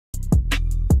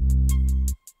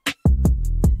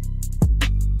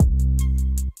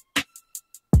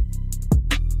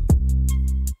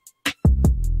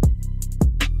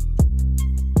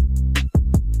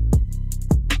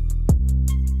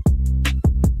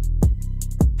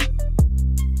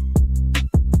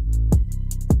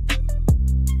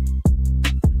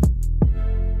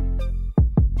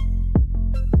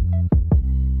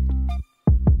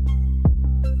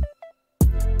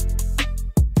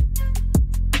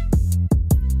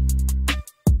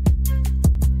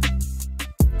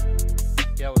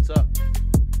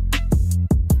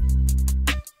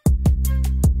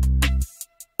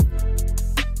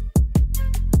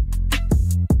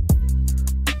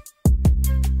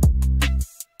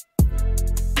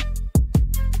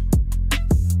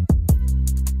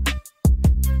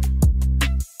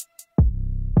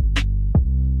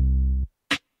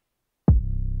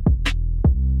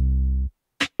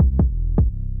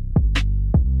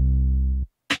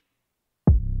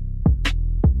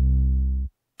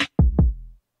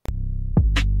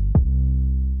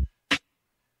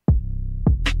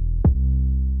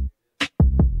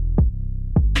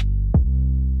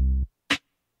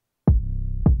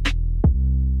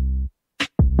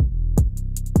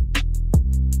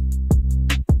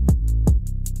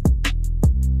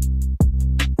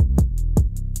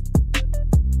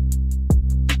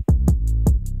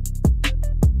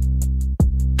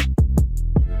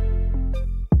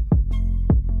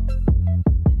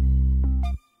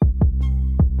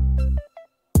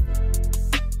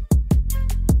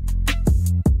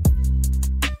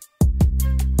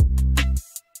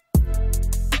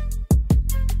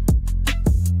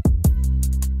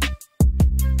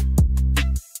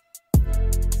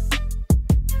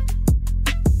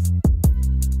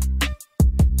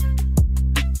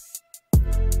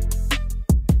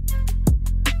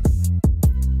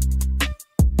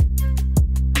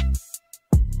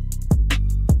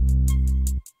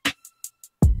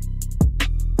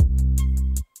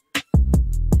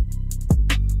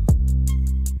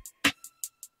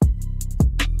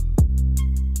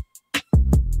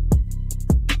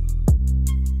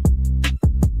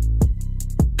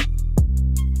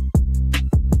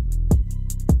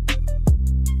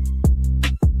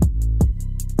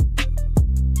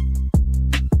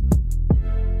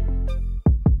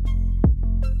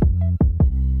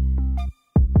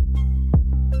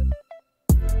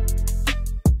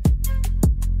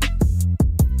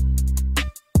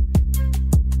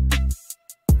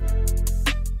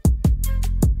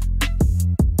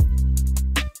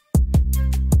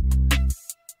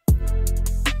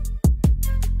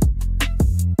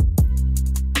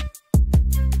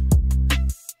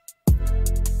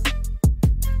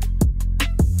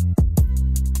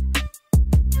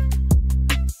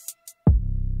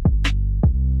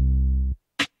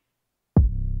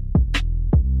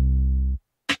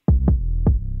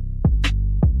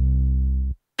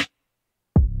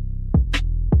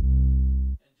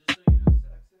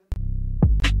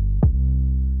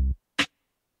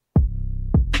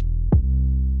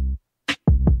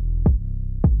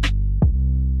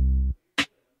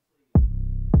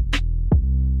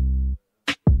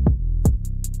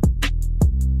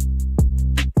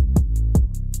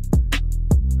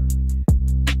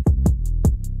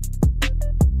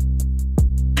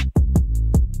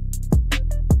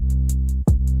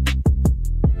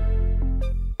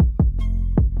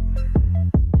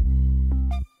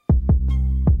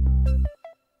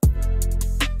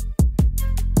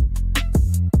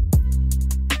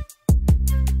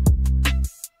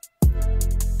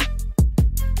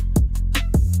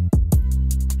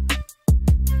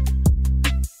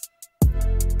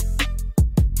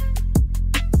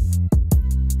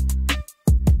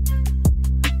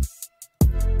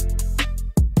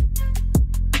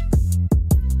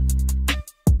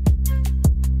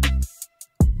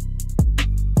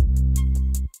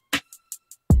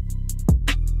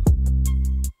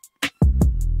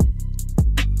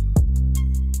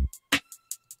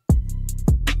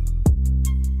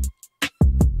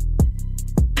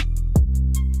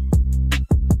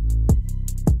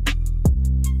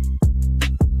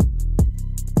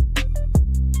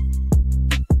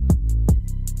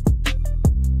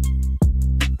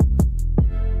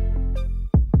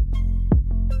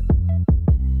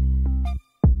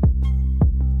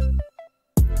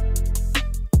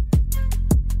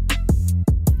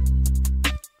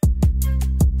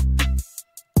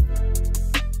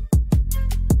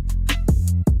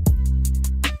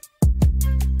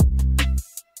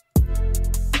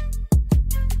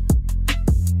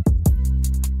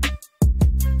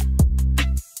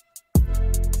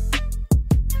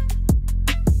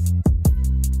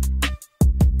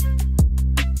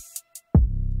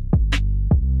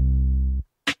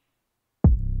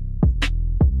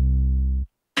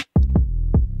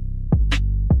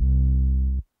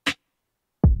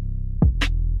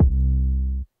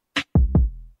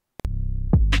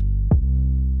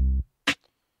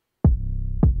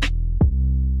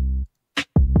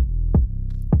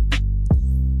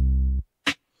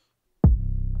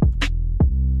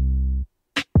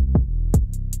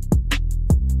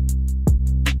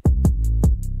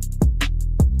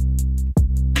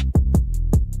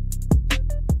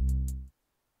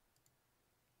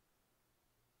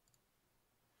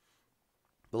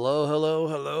Hello, hello,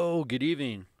 hello. Good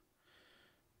evening.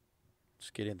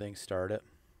 Just getting things started.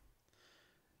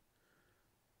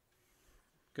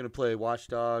 Gonna play Watch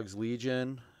Dogs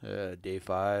Legion, day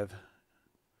 5.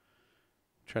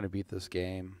 Trying to beat this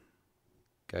game.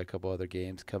 Got a couple other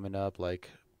games coming up like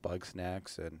Bug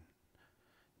Snacks and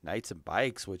Knights and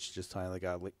Bikes, which just finally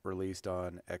got released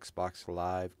on Xbox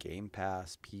Live, Game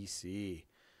Pass, PC.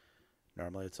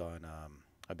 Normally it's on,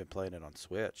 I've been playing it on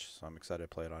Switch, so I'm excited to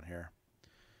play it on here.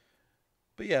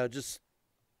 But yeah, just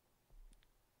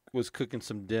was cooking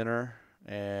some dinner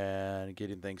and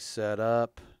getting things set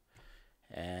up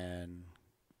and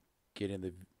getting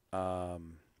the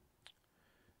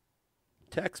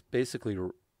text basically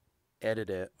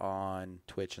edit it on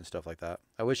Twitch and stuff like that.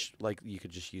 I wish like you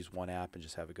could just use one app and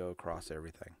just have it go across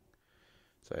everything.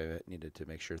 So I needed to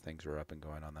make sure things were up and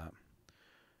going on that.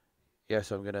 Yeah,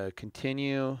 so I'm going to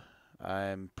continue.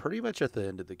 I'm pretty much at the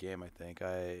end of the game, I think.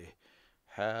 I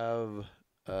have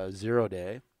a 0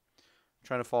 day. I'm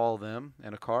trying to follow them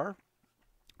in a car,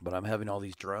 but I'm having all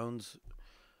these drones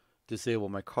disable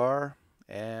my car,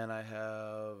 and I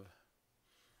have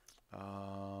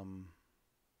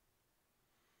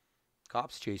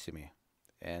cops chasing me.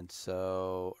 And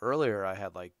so earlier I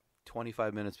had like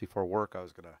 25 minutes before work I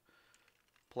was going to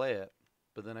play it,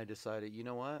 but then I decided, you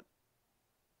know what?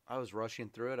 I was rushing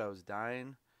through it. I was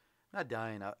dying. Not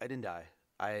dying. I didn't die.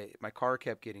 My car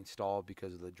kept getting stalled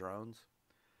because of the drones.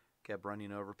 Kept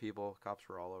running over people. Cops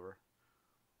were all over.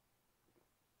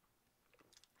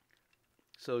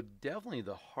 So definitely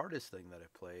the hardest thing that I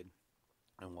played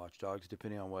in Watch Dogs,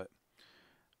 depending on what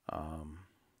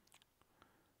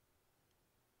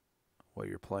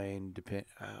you're playing.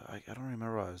 I don't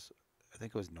remember what I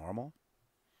think it was normal.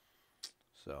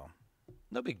 So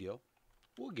no big deal.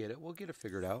 We'll get it. We'll get it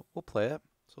figured out. We'll play it.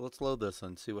 So let's load this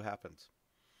and see what happens.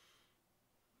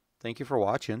 Thank you for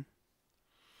watching.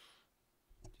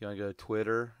 You want to go to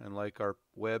Twitter and like our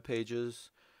web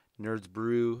pages, Nerds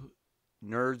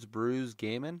Brews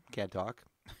Gaming, can't talk,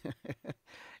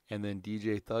 and then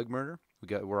DJ Thug Murder.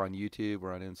 We're on YouTube,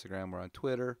 we're on Instagram, we're on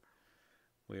Twitter,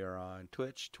 we are on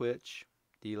Twitch,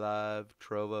 DLive,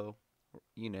 Trovo,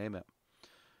 you name it.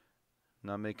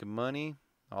 Not making money,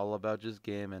 all about just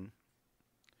gaming.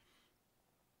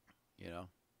 You know,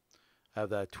 I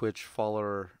have that Twitch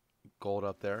follower gold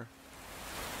up there.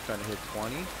 Trying to hit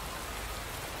 20.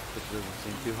 Which doesn't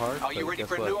seem too hard. Are you ready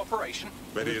for a new operation?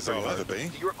 Ready as I'll ever be.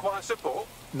 Do you require support?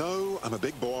 No, I'm a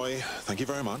big boy. Thank you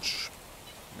very much.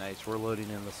 Nice, we're loading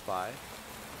in the spy.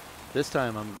 This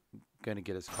time I'm going to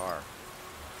get his car.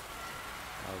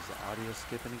 Is the audio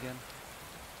skipping again?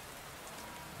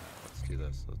 Let's do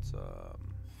this. Let's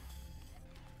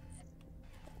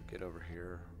get over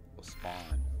here. We'll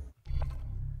spawn.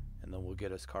 And then we'll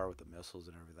get his car with the missiles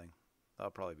and everything.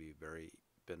 That'll probably be very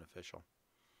beneficial.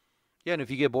 Yeah, and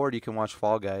if you get bored, you can watch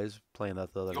Fall Guys, playing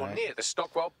that the other night. You're near the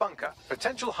Stockwell bunker,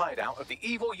 potential hideout of the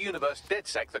evil universe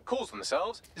DedSec that calls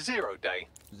themselves 0 Day.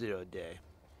 0 Day.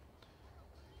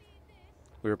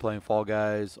 We were playing Fall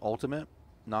Guys Ultimate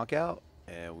Knockout,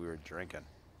 and we were drinking.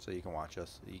 So you can watch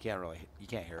us. You can't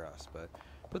hear us, but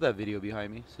put that video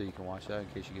behind me so you can watch that in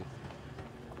case you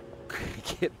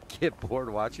get bored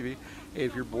watching me. Hey,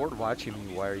 if you're bored watching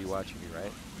me, why are you watching me,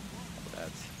 right?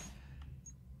 That's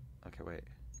okay. Wait.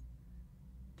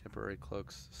 Temporary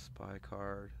cloaks, spy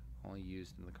card, only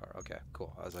used in the car. Okay,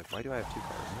 cool. I was like, why do I have 2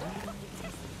 cars?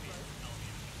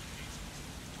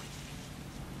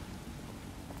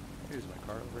 Here's my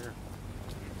car over here.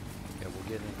 Okay, we'll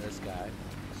get in this guy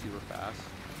super fast,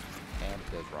 and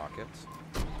it does rockets.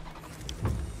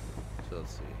 So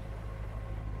let's see.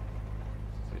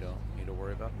 We don't need to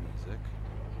worry about music.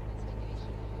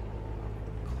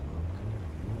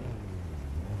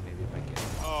 Maybe if I get.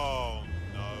 Oh,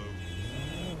 no.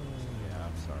 Yeah,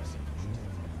 I'm sorry.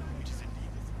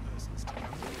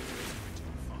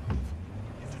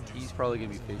 He's probably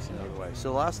going to be facing the other way.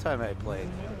 So last time I played,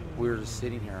 we were just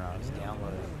sitting here and I was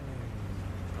downloading.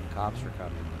 When cops were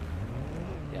coming,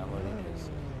 downloading his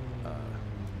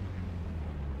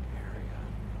area.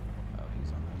 Oh,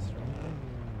 he's on that street.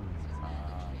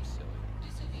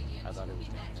 Silly. I thought it was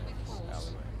down there in this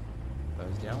alleyway. But I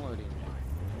was downloading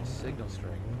a signal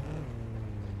string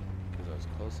because I was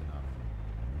close enough.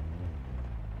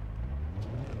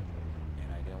 And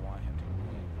I didn't want him to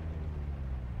leave.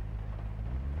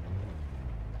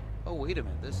 Oh, wait a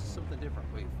minute. This is something different.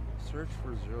 Wait. Search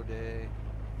for 0 Day.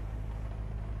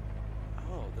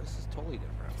 Oh, this is totally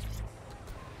different.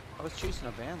 I was chasing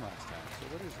a van last time. So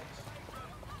what is this?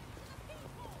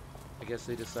 I guess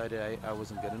they decided I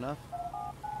wasn't good enough.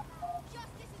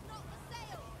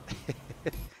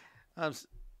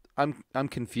 I'm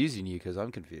confusing you because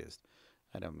I'm confused.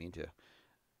 I don't mean to.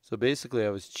 So basically, I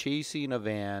was chasing a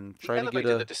van, The trying to get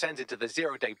elevator a... that descends into the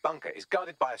zero-day bunker is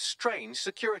guarded by a strange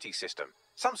security system.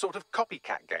 Some sort of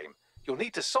copycat game. You'll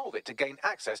need to solve it to gain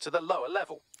access to the lower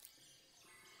level.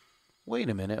 Wait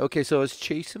a minute. Okay, so I was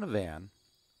chasing a van,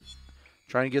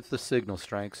 trying to get the signal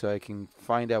strength so I can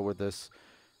find out where this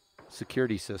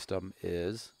security system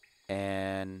is,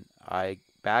 and I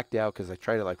backed out because I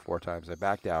tried it like 4 times. I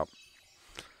backed out.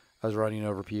 I was running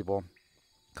over people.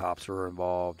 Cops were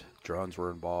involved. Drones were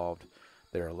involved.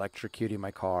 They were electrocuting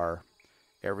my car.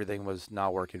 Everything was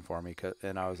not working for me,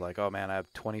 and I was like, oh man, I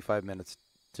have 25 minutes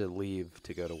to leave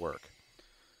to go to work.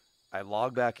 I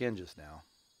logged back in just now,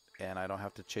 and I don't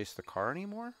have to chase the car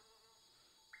anymore.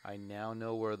 I now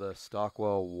know where the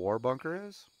Stockwell War Bunker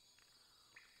is.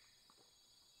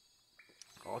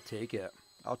 I'll take it.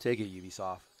 I'll take it,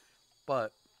 Ubisoft.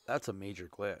 But that's a major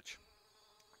glitch.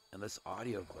 And this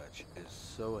audio glitch is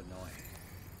so annoying.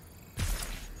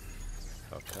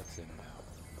 Oh, it cuts in and out.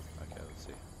 Okay, let's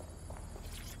see.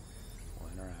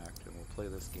 We'll interact and we'll play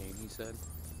this game, he said.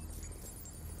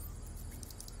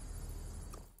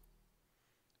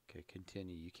 Okay,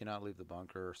 continue. You cannot leave the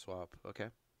bunker or swap. Okay.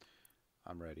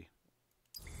 I'm ready.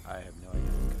 I have no idea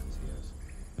what guns he has.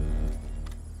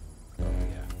 Oh,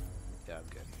 yeah. Yeah, I'm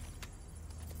good.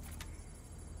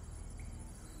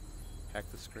 Hack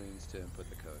the screens to input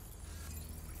the code.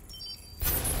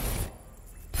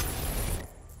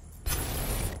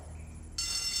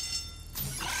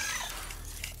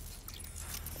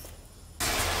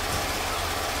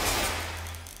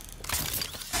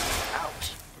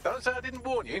 Ouch. Don't say I didn't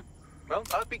warn you. Well,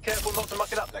 I'd be careful not to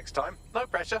muck it up next time. No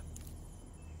pressure.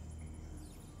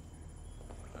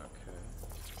 Okay.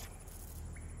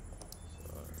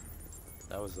 So,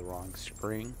 that was the wrong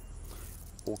spring.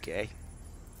 Okay.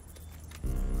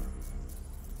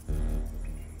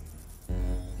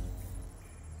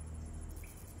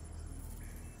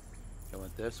 I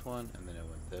went this one, and then I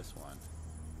went this one.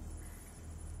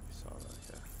 I saw that,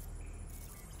 yeah.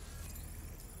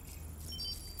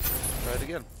 Try it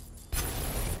again.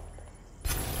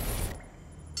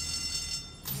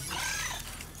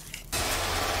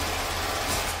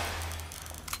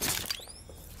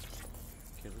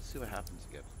 Okay, let's see what happens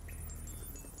again.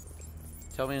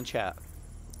 Tell me in chat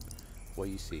what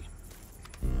you see.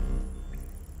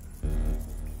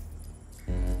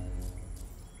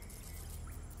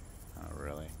 Oh,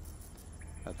 really?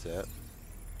 That's it?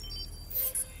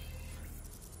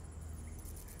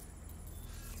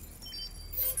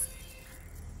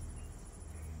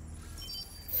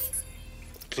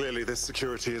 Clearly, this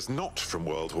security is not from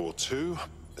World War II.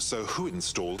 So who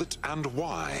installed it and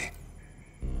why?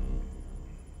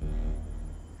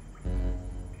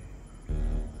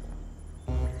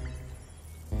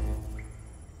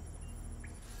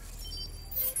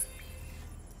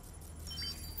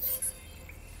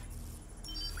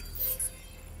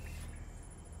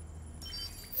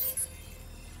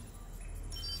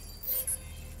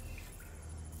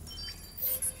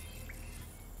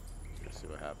 Let's see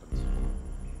what happens.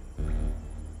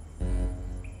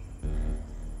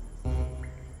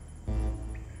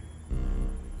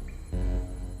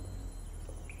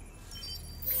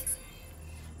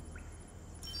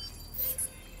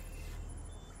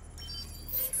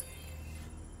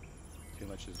 Too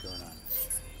much is going on.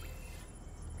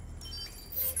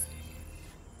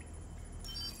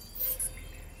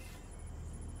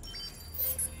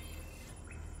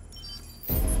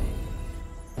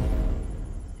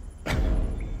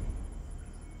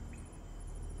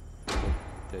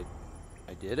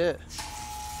 I did it.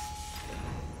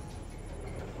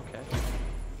 Okay.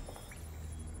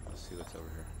 Let's see what's over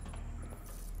here.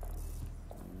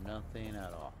 Nothing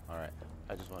at all. Alright.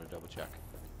 I just want to double check.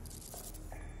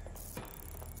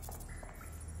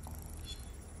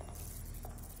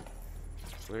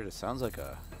 It's weird. It sounds like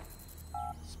a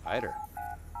spider.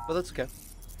 But that's okay.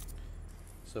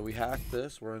 So we hacked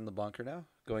this. We're in the bunker now.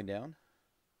 Going down.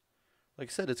 Like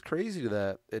I said, it's crazy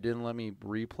that it didn't let me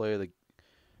replay the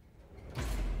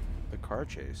car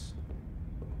chase.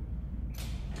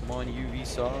 Come on,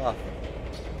 Ubisoft.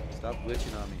 Stop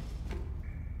glitching on me.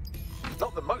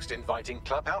 Not the most inviting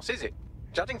clubhouse, is it?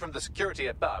 Judging from the security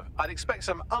above, I'd expect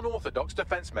some unorthodox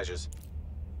defense measures.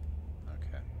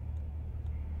 Okay.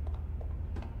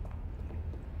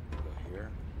 Go here.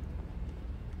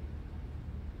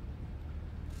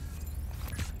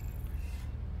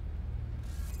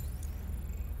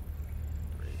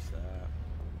 Raise that.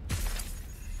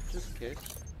 Just in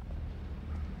case.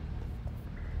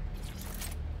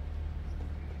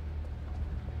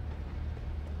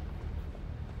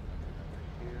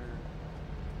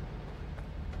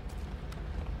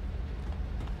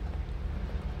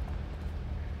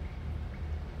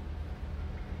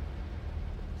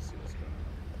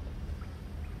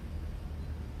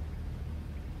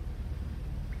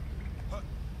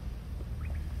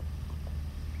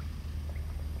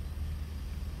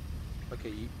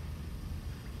 Okay,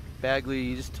 Bagley,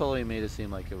 you just totally made it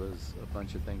seem like it was a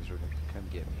bunch of things were going to come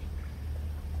get me.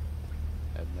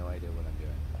 I have no idea what I'm doing.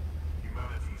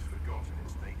 Humanity's forgotten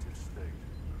its native state,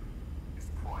 its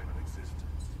primal existence.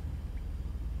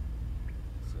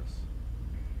 What's this?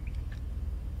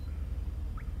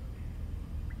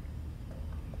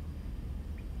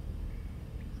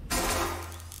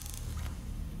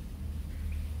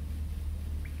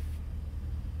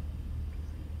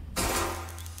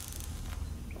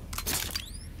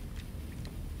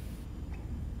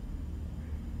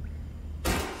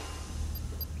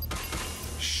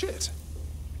 Shit!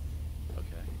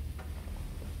 Okay.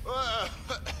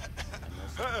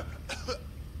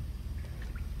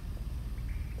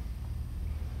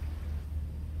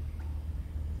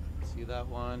 See that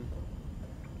one?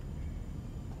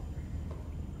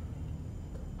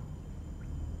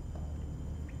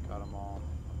 Got them all.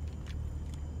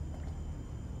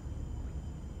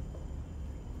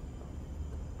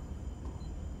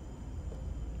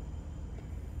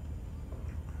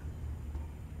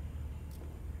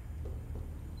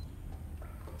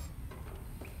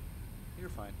 You're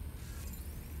fine.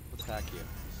 Let's hack you.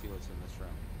 See what's in this room.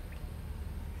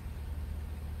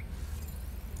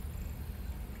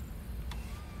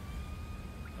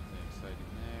 Nothing exciting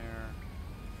there.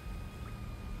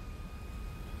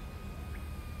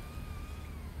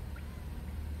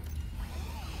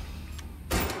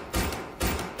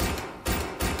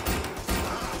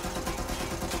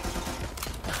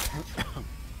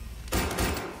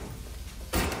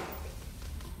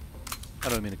 I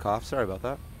don't mean to cough. Sorry about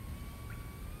that.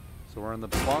 So we're in the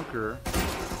bunker.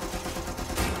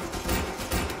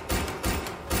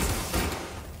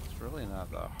 It's really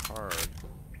not that hard.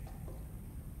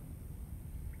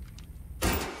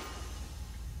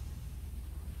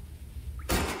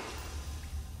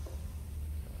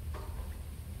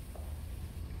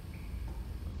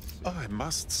 I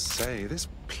must say, this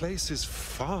place is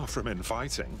far from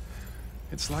inviting.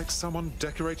 It's like someone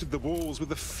decorated the walls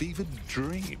with a fevered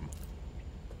dream.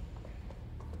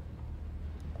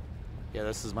 Yeah,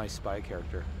 this is my spy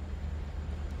character.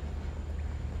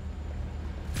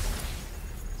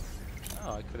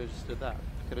 Oh, I could have just did that.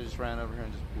 I could have just ran over here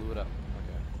and just blew it up.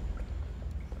 Okay.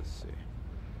 Let's see.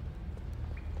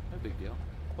 No big deal.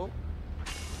 Oh.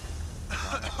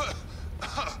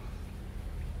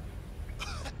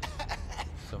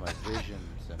 So my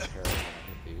vision's impaired when I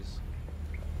hit these.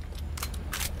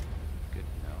 Good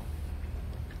to know.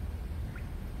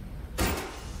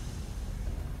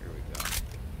 Here we go.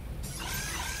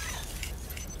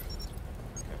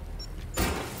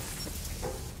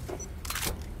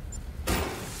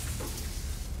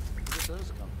 Where did those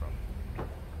come from?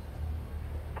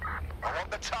 I want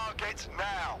the target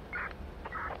now.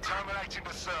 Terminating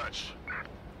the search.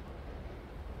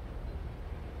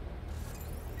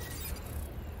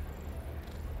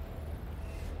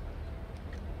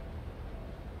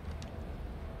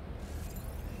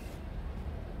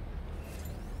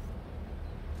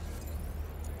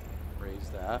 Raise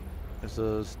that. There's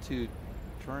those two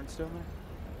turrets down there.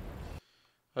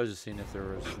 I was just seeing if there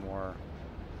was more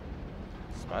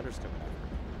spiders coming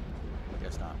out. I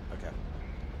guess not. Okay.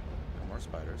 No more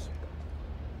spiders.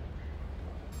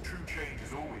 True change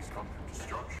has always come from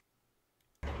destruction.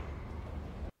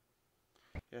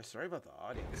 Yeah, sorry about the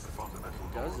audio. It's the fundamental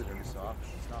It does it every so often.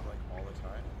 It's not like all the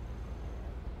time.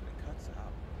 But it cuts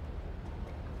out.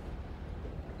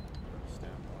 I don't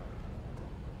understand why.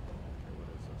 Okay, what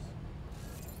is this?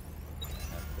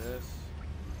 Have this.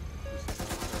 Do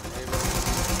something with our neighbor.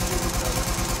 Shoot each other.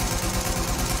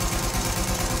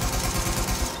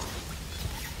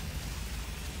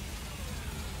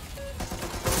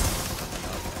 Okay.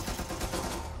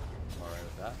 I'm alright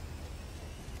with that.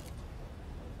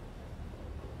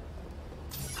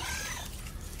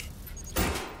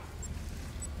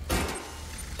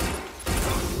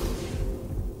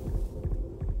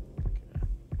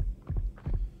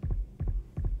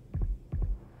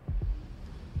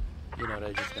 You know what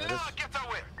I just noticed? Get that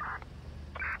way.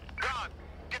 God,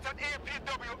 get that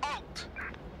APW out.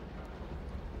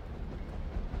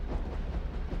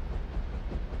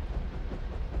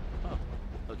 Oh,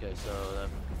 okay, so that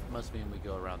must mean we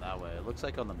go around that way. It looks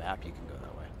like on the map you can go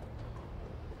that way.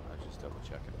 I was just double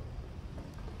checking.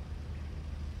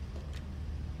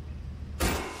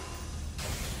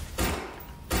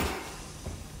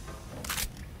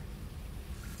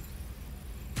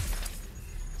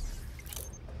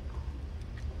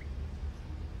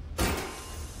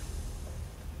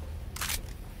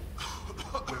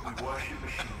 When we worship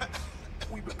machines,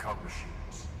 we become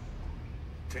machines.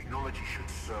 Technology should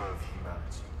serve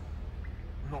humanity,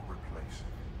 not replace it.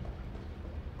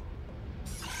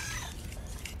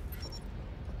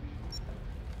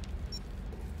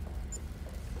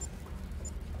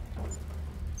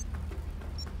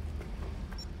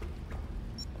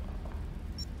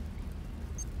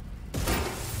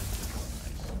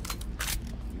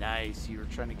 Nice. You were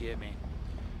trying to get me.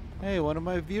 Hey, one of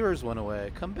my viewers went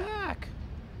away. Come back.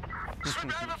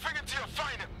 Swim everything until you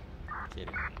find him.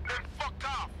 Kidding. Then fuck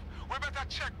off. We better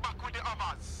check back with the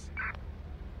others.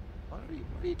 What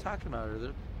are you talking about? Are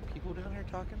there people down here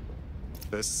talking?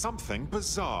 There's something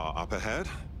bizarre up ahead.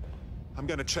 I'm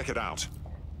going to check it out.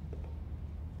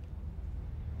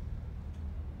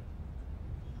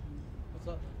 What's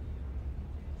up?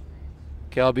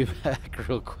 Okay, I'll be back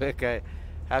real quick. I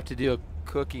have to do a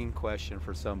cooking question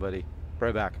for somebody.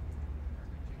 Right back.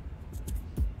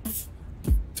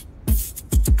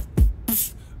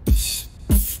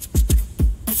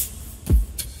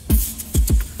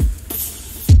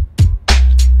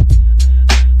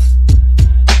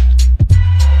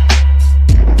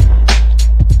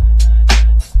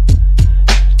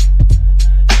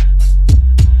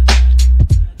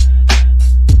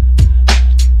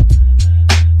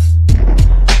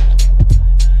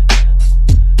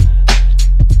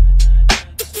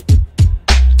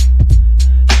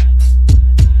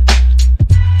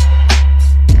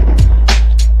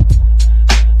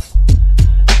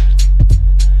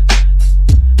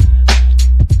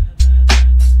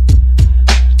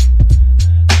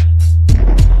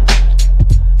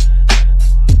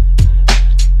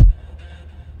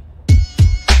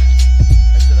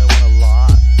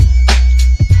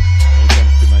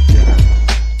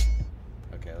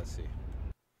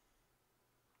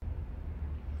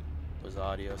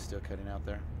 Audio still cutting out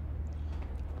there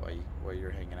while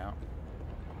you're hanging out.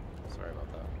 Sorry about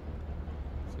that.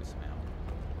 Let's do some out.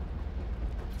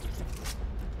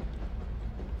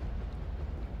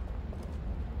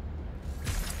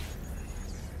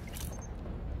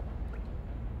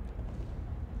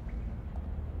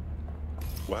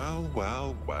 Well,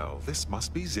 well, well. This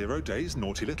must be Zero Day's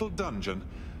naughty little dungeon.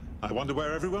 I wonder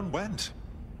where everyone went.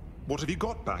 What have you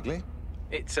got, Bagley?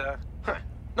 It's,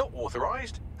 not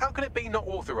authorized. How can it be not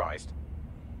authorized?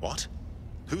 What?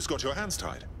 Who's got your hands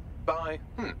tied?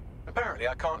 Apparently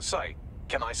I can't say.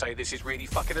 Can I say this is really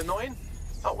fucking annoying?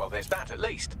 Oh, well, there's that at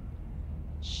least.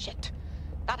 Shit.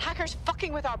 That hacker's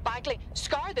fucking with our Bagley.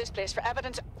 Scour this place for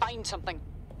evidence, find something.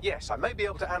 Yes, I may be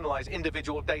able to analyze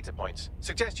individual data points.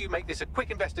 Suggest you make this a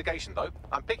quick investigation, though.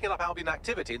 I'm picking up Albion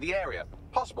activity in the area.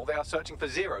 Possible they are searching for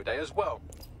Zero Day as well.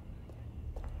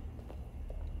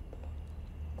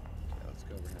 Okay, let's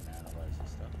go over here and analyze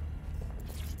this stuff.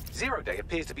 Zero Day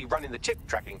appears to be running the chip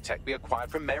tracking tech we acquired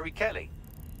from Mary Kelly.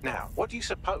 Now, what do you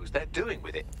suppose they're doing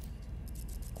with it?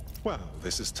 Well,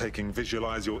 this is taking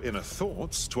visualize your inner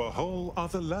thoughts to a whole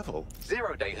other level.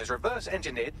 Zero Day has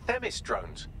reverse-engineered Themis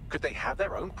drones. Could they have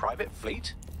their own private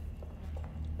fleet?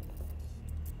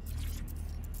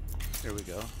 Here we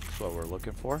go. That's what we're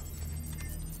looking for.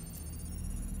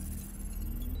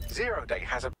 Zero Day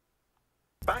has a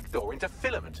backdoor into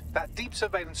Filament, that deep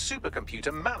surveillance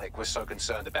supercomputer Malik was so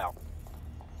concerned about.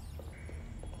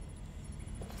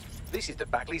 This is the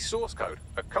Bagley source code,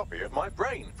 a copy of my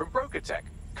brain from Brokertech.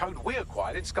 Code we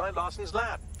acquired in Sky Larson's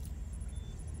lab.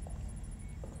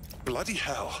 Bloody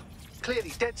hell.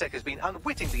 Clearly, DedSec has been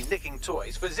unwittingly nicking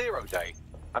toys for Zero Day.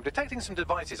 I'm detecting some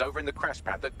devices over in the crash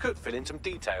pad that could fill in some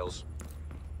details.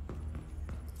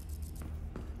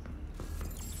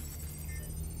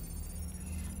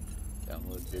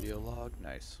 Download video log.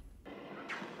 Nice.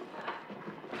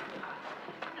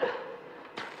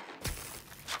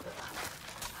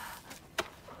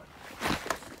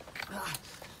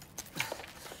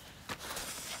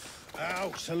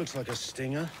 Ouch, that looks like a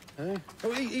stinger, eh?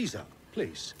 Oh, ease up,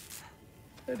 please.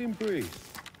 Let him breathe.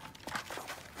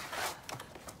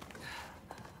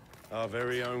 Our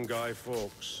very own Guy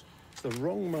Fawkes. It's the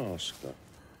wrong mask, though.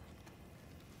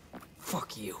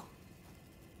 Fuck you.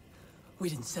 We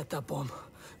didn't set that bomb.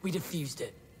 We defused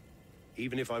it.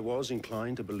 Even if I was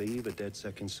inclined to believe a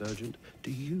DedSec insurgent,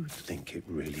 do you think it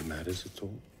really matters at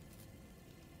all?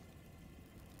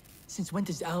 Since when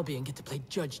does Albion get to play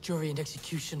judge, jury, and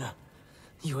executioner?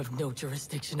 You have no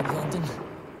jurisdiction in London.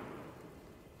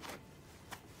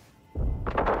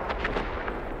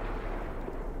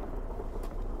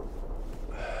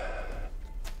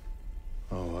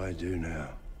 Oh, I do now.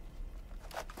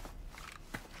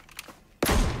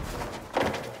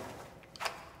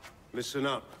 Listen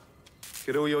up.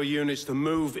 Get all your units to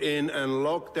move in and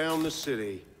lock down the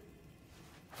city.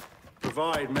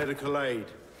 Provide medical aid.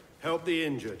 Help the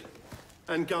injured.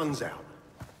 And guns out.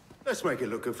 Let's make it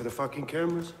look good for the fucking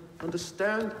cameras.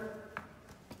 Understand?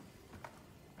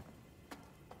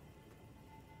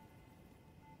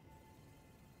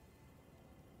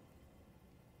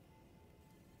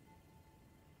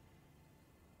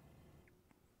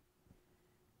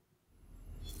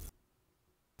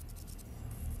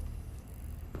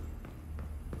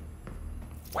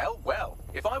 Well, well,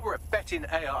 if I were a bet-in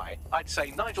AI, I'd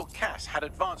say Nigel Cass had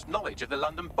advanced knowledge of the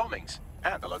London bombings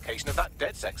and the location of that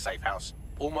DedSec safe house,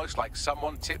 almost like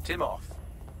someone tipped him off.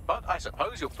 But I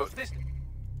suppose you'll put this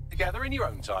together in your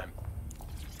own time.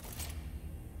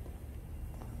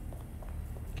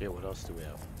 Okay, what else do we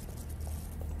have?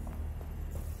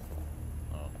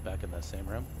 Oh, back in that same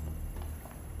room?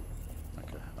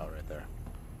 Okay, oh, right there.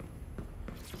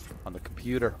 On the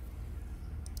computer.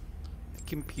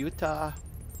 Computer.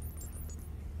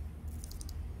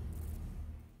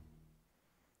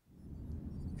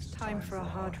 It's time for a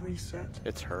hard reset.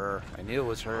 It's her. I knew it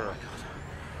was her.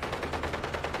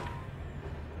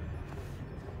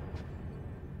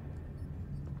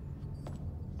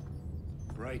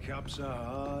 Breakups are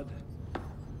hard.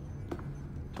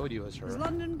 Told you it was her. Is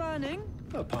London burning?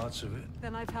 Parts of it.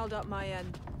 Then I've held up my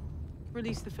end.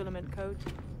 Release the filament code.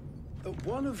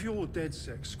 One of your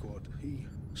DedSec squad, he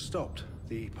stopped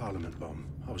the Parliament bomb.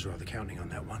 I was rather counting on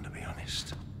that one, to be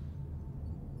honest.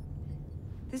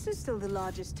 This is still the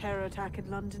largest terror attack in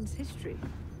London's history.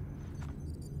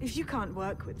 If you can't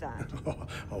work with that...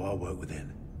 Oh, I'll work with it.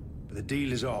 But the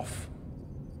deal is off.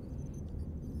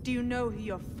 Do you know who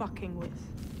you're fucking with,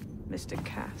 Mr.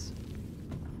 Cass?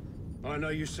 I know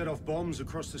you set off bombs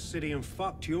across the city and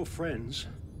fucked your friends.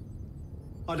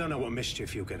 I don't know what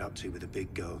mischief you'll get up to with a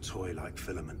big girl toy like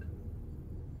Filament.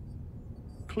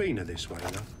 Cleaner this way,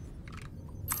 though.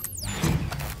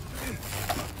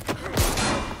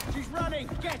 She's running!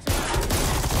 Get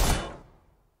her!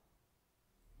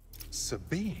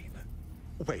 Sabine?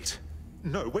 Wait.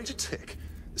 No, wait a tick.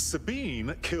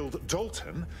 Sabine killed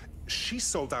Dalton. She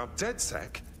sold out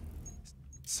DedSec.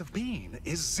 Sabine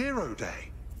is Zero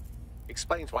Day.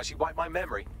 Explains why she wiped my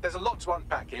memory. There's a lot to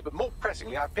unpack here, but more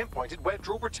pressingly, I've pinpointed where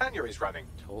Jewel Britannia is running.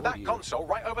 That console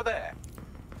right over there.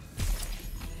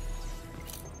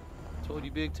 Told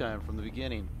you big time from the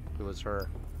beginning. It was her.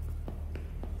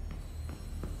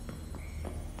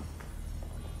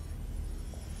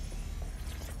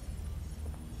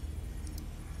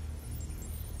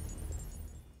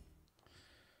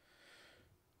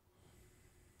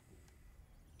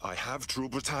 I have Jewel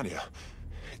Britannia.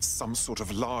 It's some sort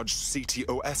of large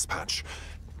CTOS patch.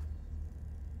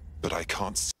 But I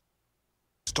can't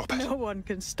stop it. No one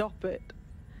can stop it.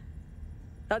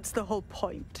 That's the whole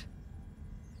point.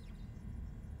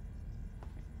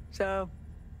 So...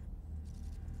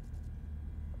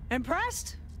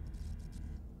 impressed?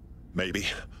 Maybe.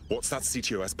 What's that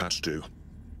CTOS patch do?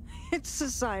 It's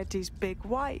society's big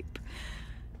wipe.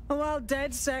 While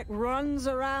DedSec runs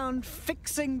around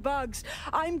fixing bugs,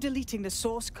 I'm deleting the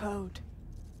source code.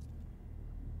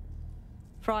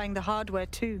 Frying the hardware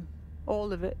too.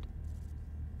 All of it.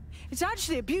 It's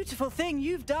actually a beautiful thing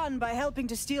you've done by helping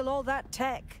to steal all that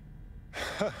tech.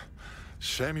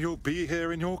 Shame you'll be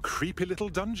here in your creepy little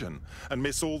dungeon and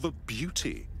miss all the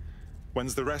beauty.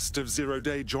 When's the rest of Zero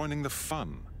Day joining the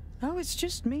fun? Oh, it's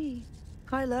just me.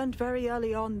 I learned very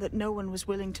early on that no one was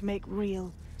willing to make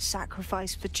real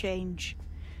sacrifice for change.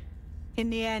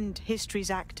 In the end, history's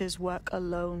actors work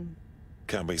alone.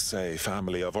 Can we say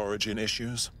family of origin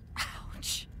issues?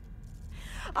 Ouch.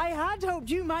 I had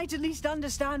hoped you might at least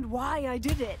understand why I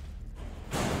did it.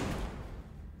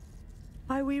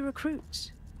 Why we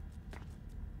recruits.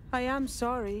 I am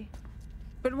sorry.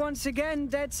 But once again,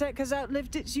 DedSec has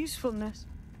outlived its usefulness.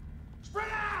 Spread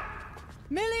out!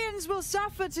 Millions will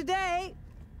suffer today.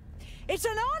 It's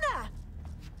an honor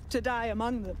to die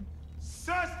among them.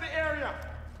 Search the area!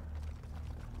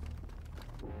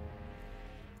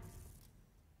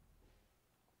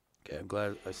 Okay, I'm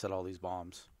glad I set all these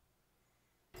bombs.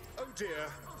 Oh dear.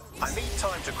 I need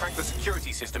time to crack the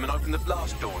security system and open the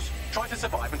blast doors. Try to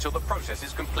survive until the process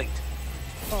is complete.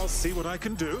 I'll see what I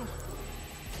can do.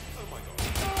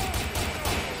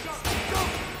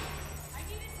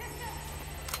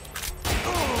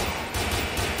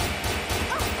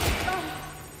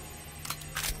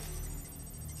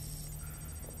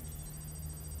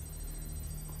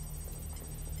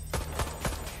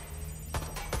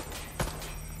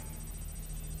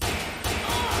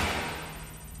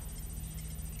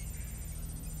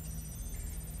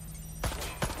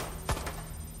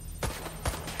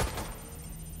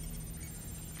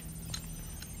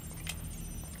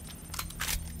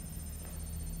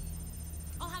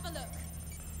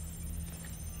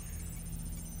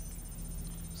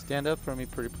 Stand up for me,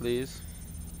 pretty please.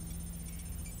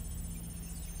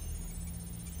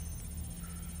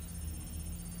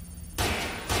 Not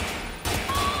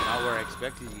where I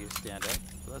expected you to stand up.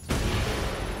 So that's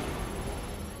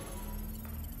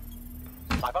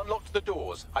I've unlocked the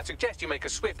doors. I suggest you make a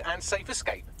swift and safe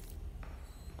escape.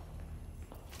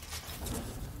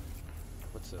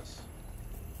 what's this?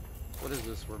 What is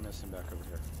this we're missing back over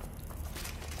here?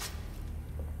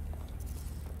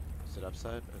 Is it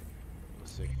upside?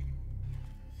 Let's see.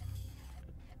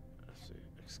 Let's see.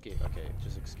 Escape. Okay,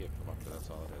 just escape from up there. That's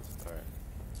all it is. Alright.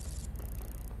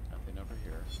 Nothing over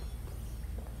here.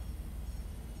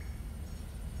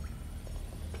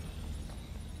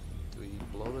 Do we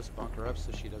blow this bunker up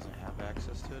so she doesn't have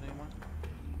access to it anymore?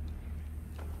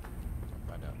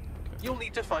 Find out. Okay. You'll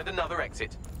need to find another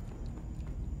exit.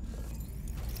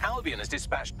 Albion has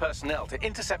dispatched personnel to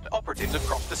intercept operatives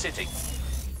across the city.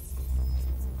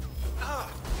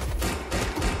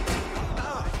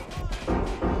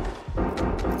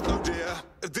 Oh dear,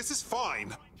 this is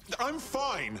fine. I'm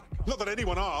fine. Not that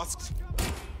anyone asked.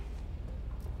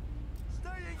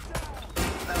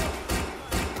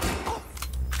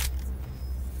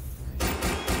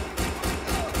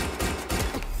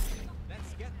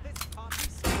 Let's get this party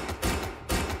started.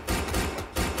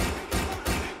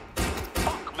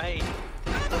 Fuck me!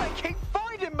 How do they keep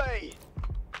finding me?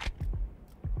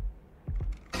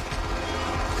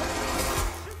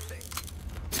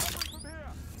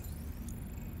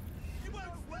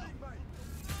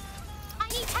 I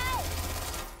need help!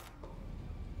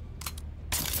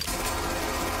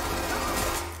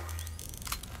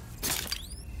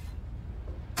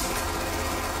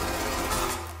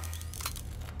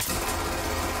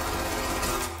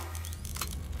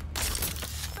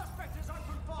 Suspect is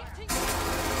open fire.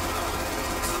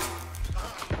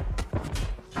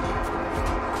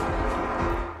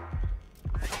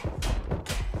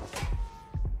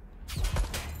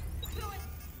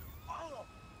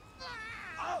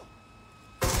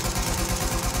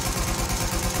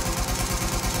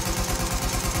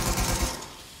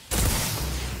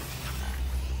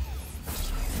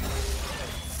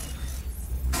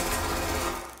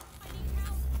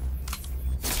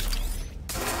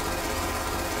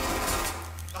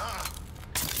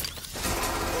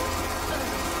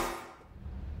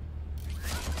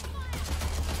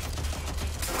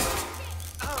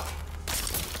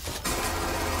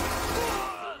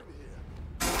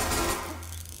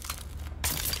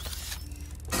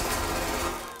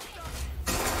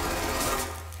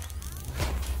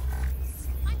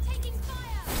 I'm taking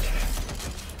fire!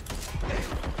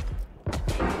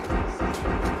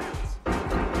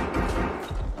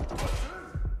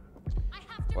 I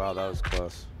have to Wow, that was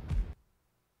close.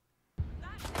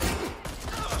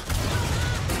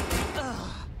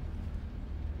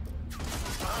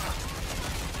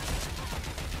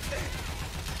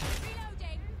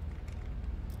 reloading.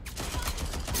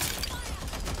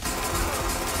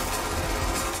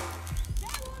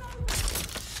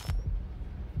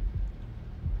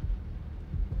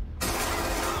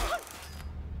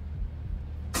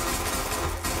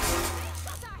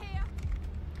 Shut out here!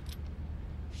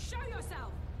 Show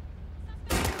yourself!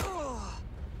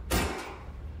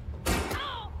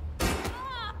 Ow!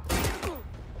 Ah!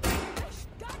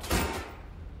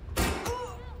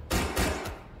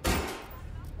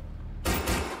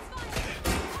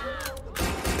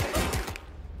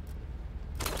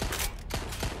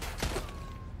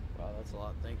 Wow, that's a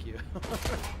lot. Thank you.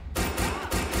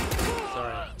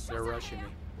 Sorry, they're rushing me.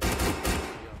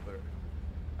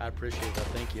 I appreciate that.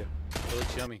 Thank you. It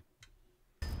looks yummy.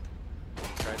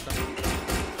 Try something.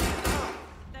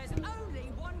 There's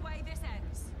only one way this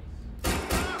ends.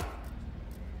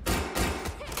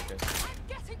 Okay. I'm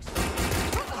getting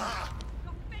shot.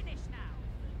 You're finished now.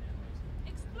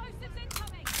 Explosives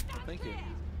incoming. Stand Thank you.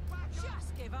 clear. Just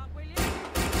give up, will you?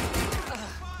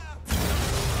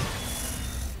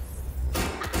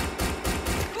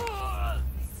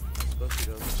 Supposed to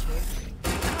go this way?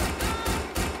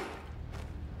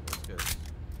 That's good.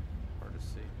 Hard to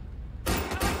see.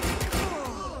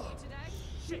 Today?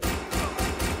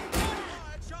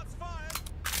 Shots fired.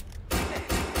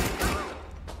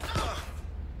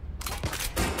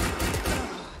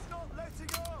 It's not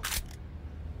letting off.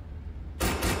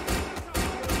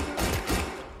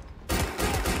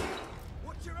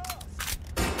 Watch your ass.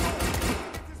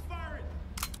 It is firing.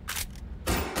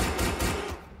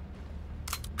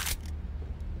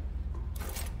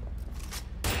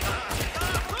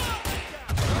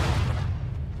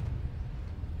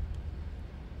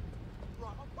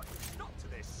 Right, I'm putting a stop to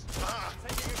this.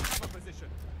 Taking a cover position.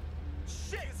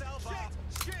 Shit! Shit!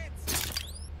 Shit!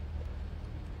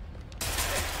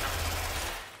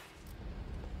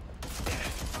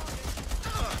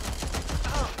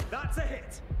 That's a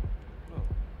hit.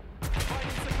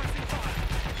 Hiding suppressing fire.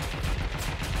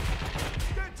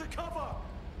 Get to cover.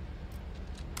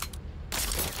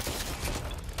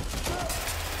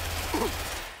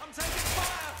 I'm taking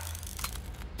fire.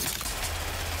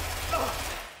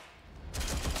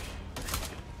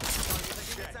 Trying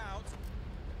to get out.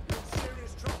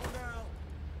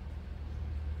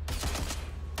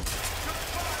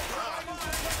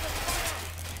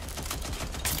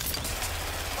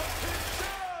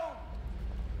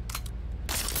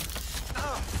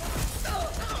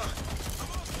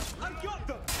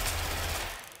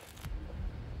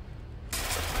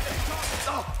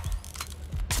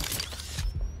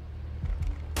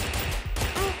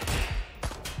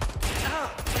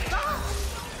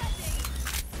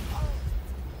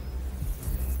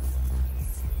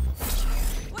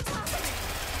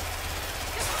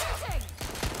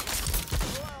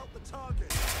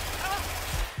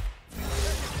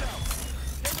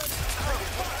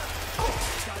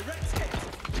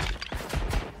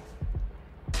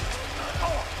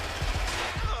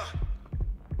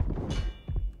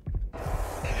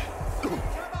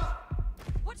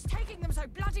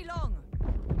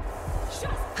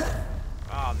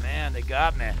 man, they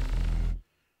got me.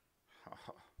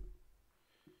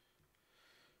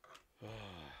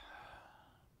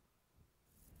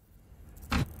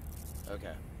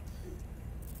 Okay.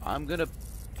 I'm going to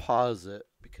pause it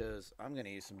because I'm going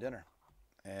to eat some dinner.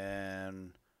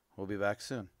 And we'll be back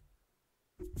soon.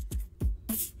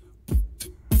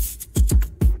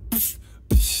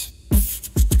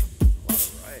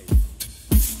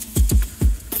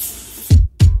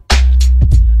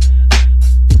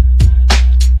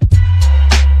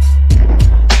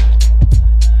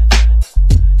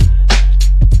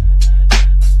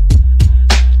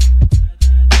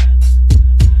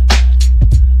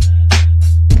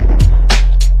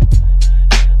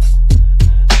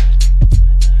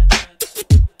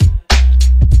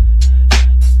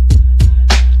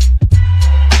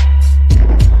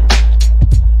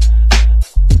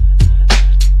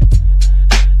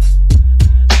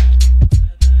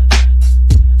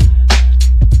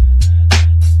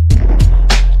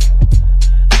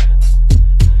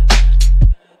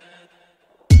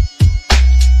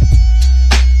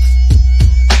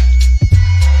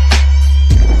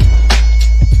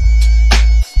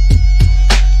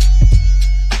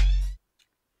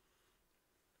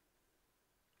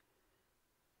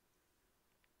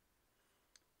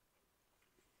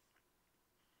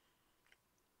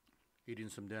 Eating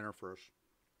some dinner first.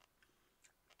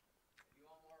 If you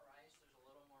want more rice, there's a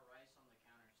little more rice on the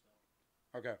counter still.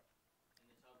 Okay.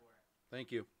 In the Tupperware. Thank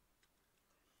you.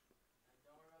 And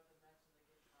don't worry about the mess in the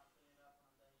kitchen. I'll clean it up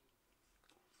when I'm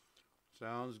done eating.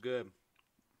 Sounds good.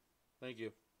 Thank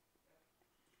you.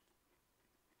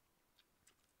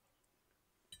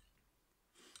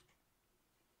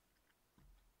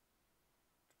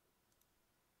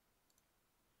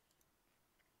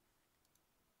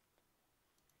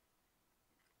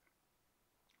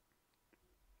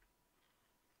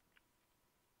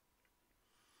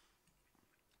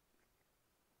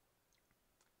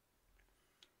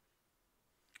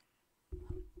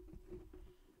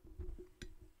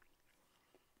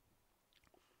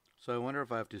 So I wonder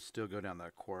if I have to still go down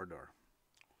that corridor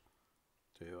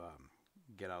to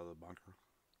get out of the bunker.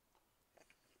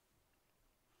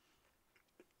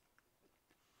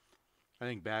 I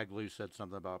think Bagley said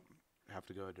something about have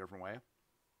to go a different way.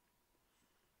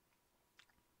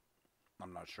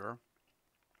 I'm not sure.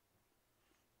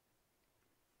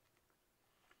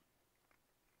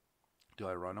 Do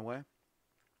I run away?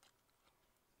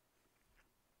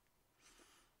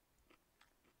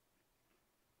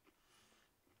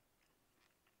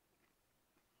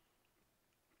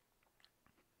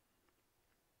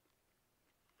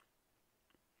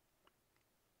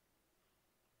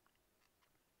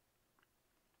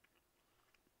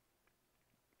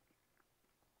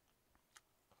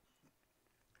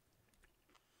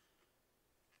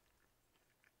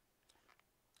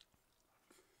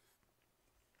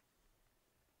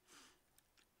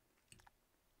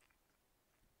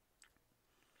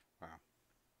 Wow.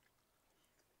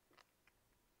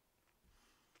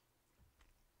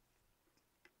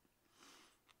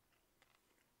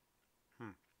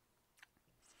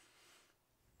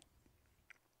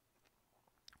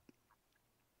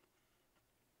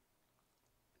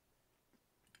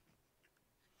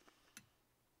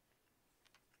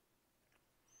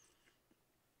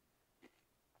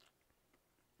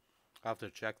 I'll have to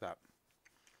check that.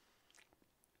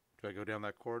 Do I go down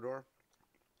that corridor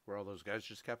where all those guys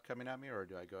just kept coming at me, or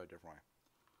do I go a different way?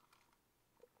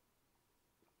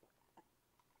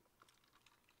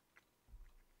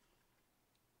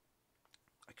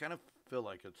 I kind of feel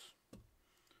like it's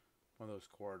one of those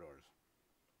corridors.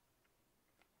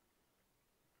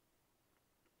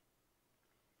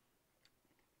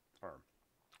 Or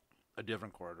a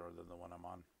different corridor than the one I'm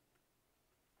on.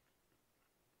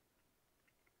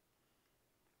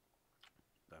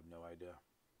 I have no idea.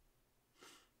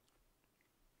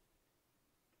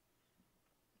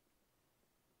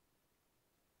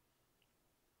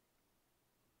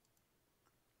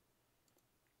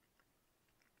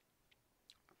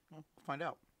 Well, we'll find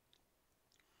out.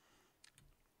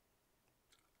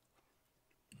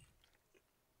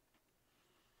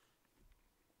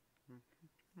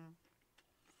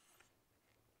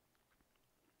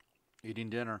 Eating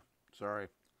dinner. Sorry.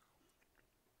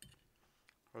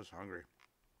 I was hungry.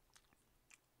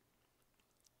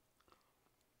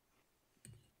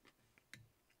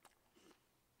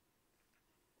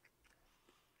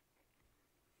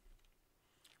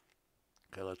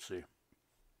 Okay, let's see.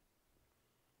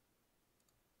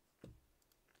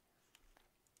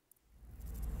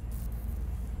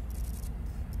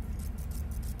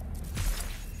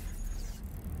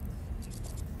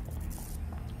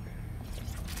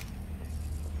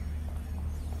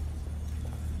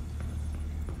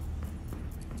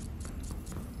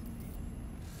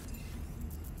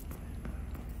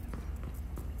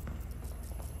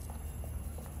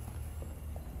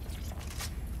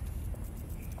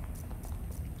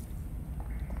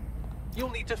 You'll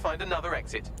need to find another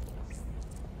exit.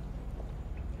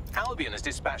 Albion has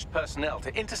dispatched personnel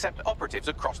to intercept operatives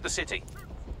across the city.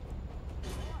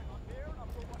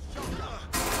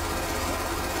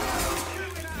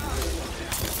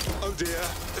 Oh dear,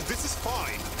 this is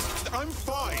fine. I'm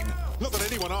fine. Not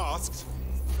that anyone asked.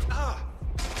 Ah!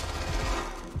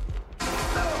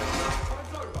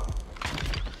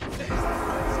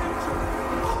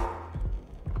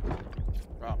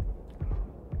 Oh.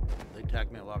 They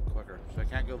attacked me a lot quicker, so I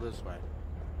can't go this way.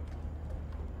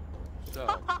 So.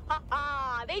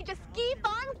 They just keep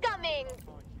on coming.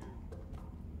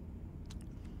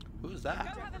 Who's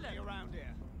that? Go have a look around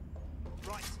here.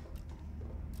 Right.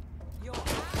 You're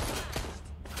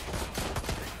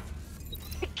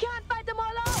we can't fight them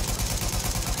all out.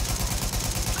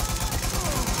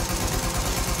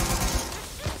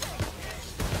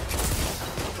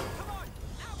 Come on,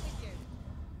 out with you.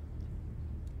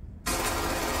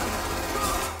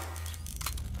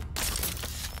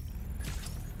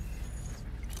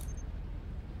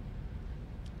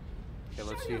 Okay,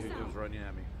 let's see who's running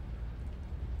at me.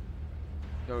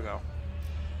 There we go.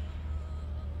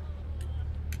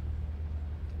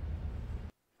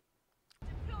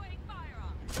 Deploying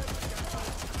firearms.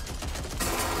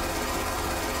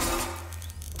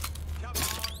 Come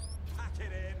on, pack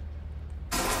it in.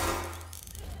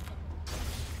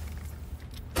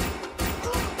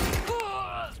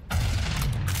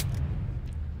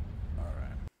 All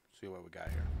right. See what we got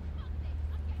here.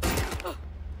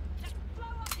 Let's blow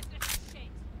up this little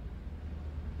shit.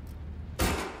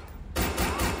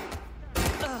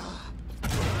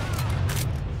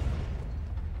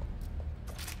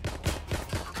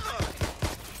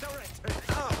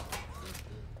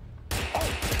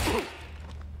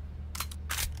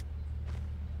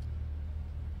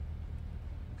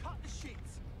 Cut the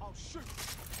sheets. I'll shoot.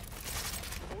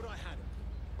 Thought I had it.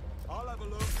 I'll have a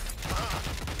look.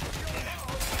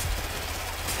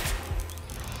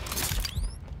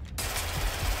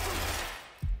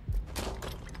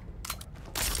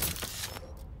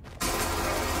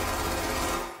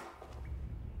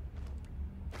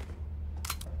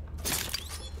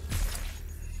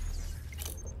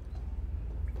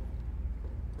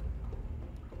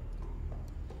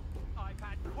 I've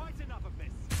had quite enough of this.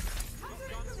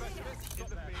 Gun specialist in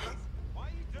the field. Why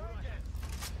are you doing this?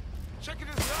 Checking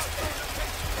his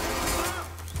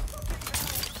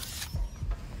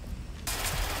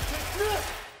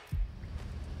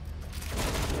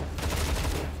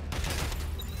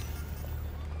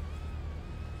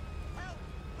Help,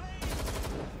 please.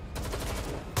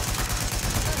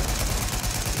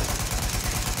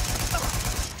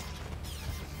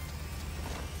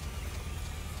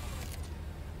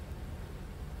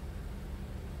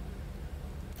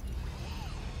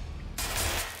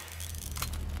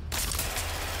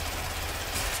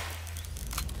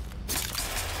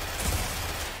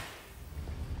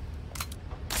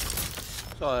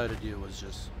 So all I had to do was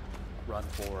just run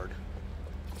forward.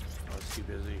 I was too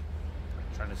busy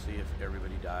trying to see if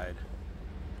everybody died.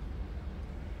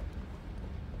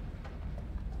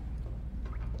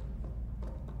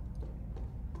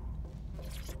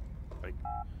 Like,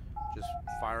 just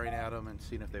firing at them and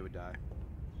seeing if they would die.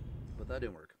 But that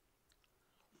didn't work.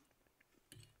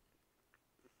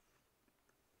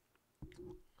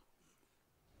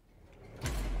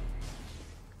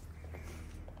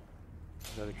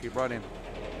 Gotta keep running.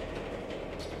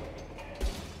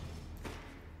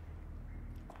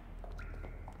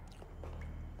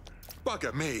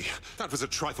 Bugger me. That was a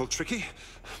trifle tricky,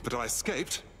 but I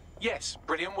escaped. Yes,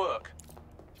 brilliant work.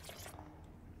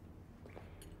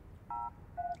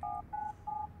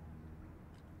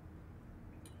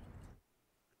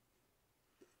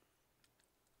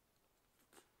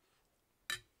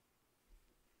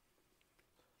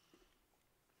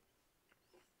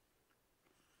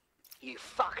 You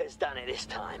fuckers done it this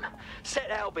time.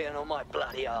 Set Albion on my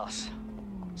bloody ass.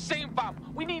 Same fam,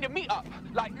 we need a meet-up,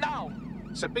 like now.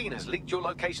 Sabine has leaked your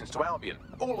locations to Albion.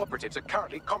 All operatives are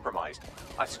currently compromised.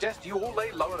 I suggest you all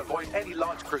lay low and avoid any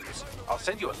large groups. I'll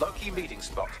send you a low-key meeting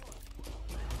spot.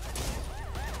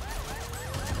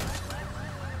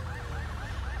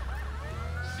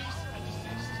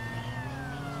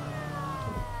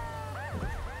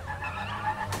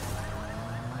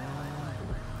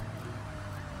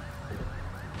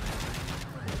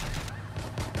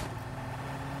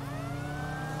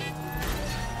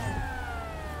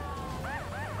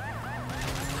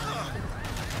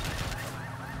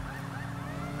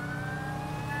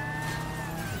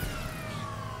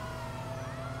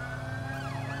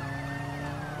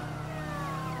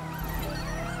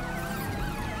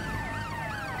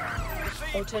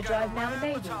 Auto drive now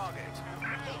enabled.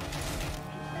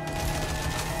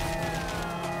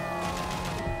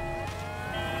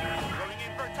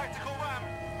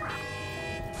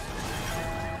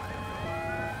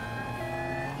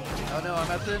 Oh no,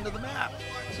 I'm at the end of the map.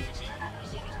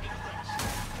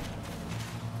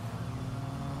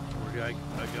 Where do I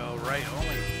go? Right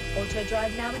only. Auto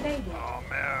drive now enabled. Oh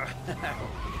man.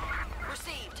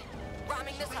 Received.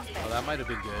 Ramming the suspect. Oh, that might have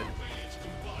been good.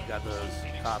 Got those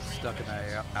cops stuck in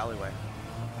that alleyway.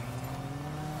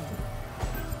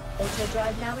 Auto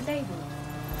drive now enabled.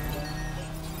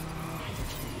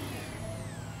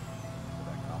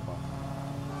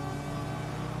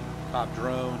 Cop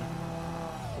drone.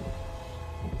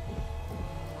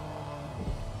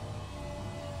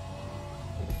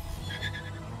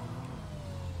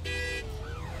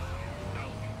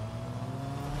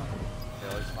 They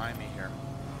always find me here.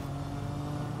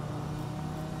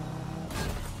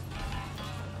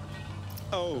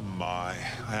 Oh my,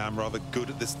 I am rather good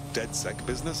at this DedSec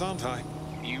business, aren't I?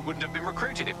 You wouldn't have been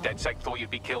recruited if DedSec thought you'd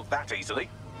be killed that easily.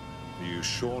 You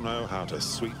sure know how to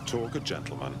sweet talk a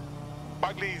gentleman.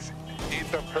 Bagley's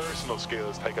interpersonal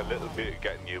skills take a little bit of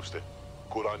getting used to.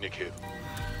 Good on you, kid.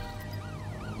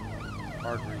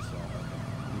 Hard reset.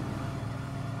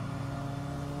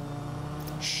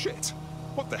 Shit!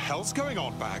 What the hell's going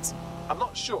on, Bags? I'm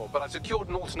not sure, but I've secured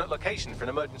an alternate location for an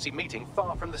emergency meeting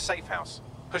far from the safe house.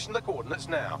 Pushing the coordinates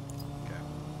now. Okay.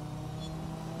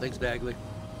 Thanks, Bagley.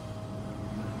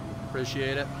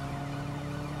 Appreciate it.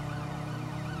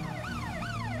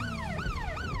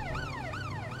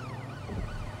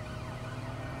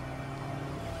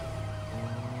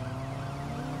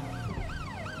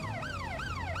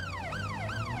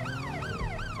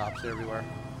 Cops everywhere.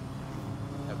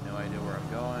 Have no idea where I'm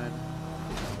going.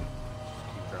 Just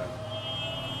keep driving.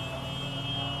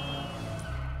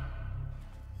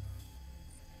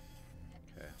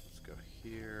 Okay, let's go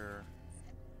here.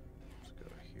 Let's go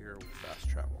here with fast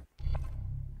travel.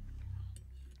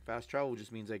 Fast travel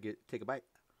just means I take a bite.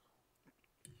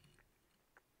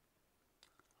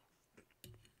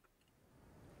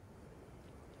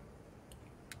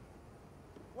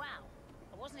 Wow,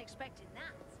 I wasn't expecting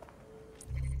that.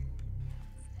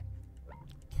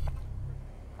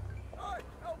 Hey,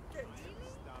 I'll get to the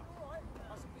stuff. All right,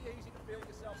 mustn't be easy to feel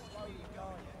yourself slowly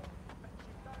going.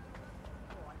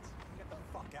 All right, get the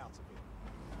fuck out of here.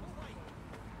 All right.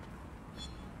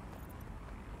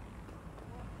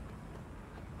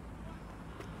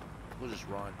 We'll just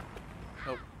run.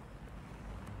 Oh.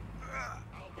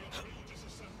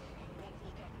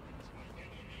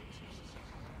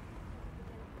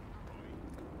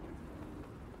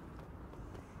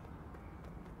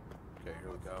 Okay,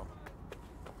 here we go.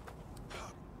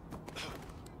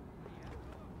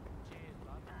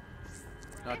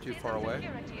 Not too far away.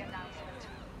 Security announcement.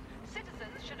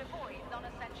 Citizens should avoid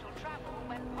non-essential travel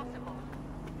when possible.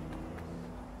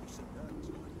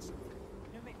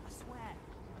 No, mate, I swear.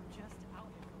 I'm just out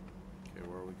here. Okay,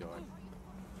 where are we going?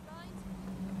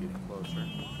 Getting closer.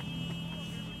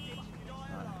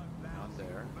 Not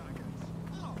there.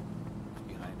 It's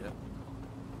behind it.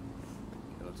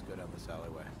 Okay, let's go down this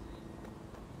alleyway.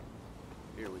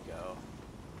 Here we go.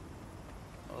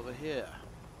 Over here.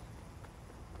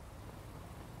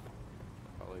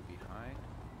 Probably behind.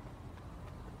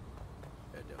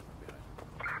 Yeah, definitely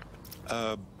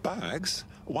behind. Bags?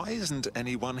 Why isn't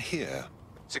anyone here?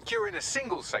 Securing a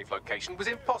single safe location was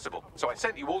impossible, so I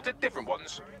sent you all to different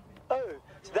ones. Oh,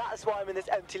 so that's why I'm in this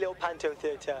empty little panto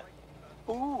theater.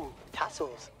 Ooh,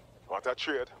 tassels. What a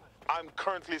trade. I'm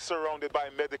currently surrounded by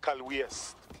medical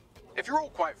waste. If you're all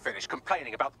quite finished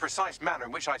complaining about the precise manner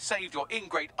in which I saved your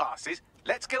ingrate asses,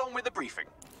 let's get on with the briefing.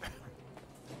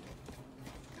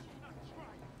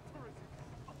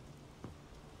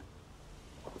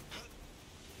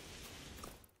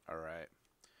 All right.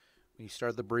 When you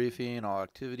start the briefing, all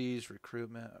activities,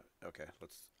 recruitment. Okay,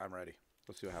 I'm ready.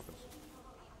 Let's see what happens.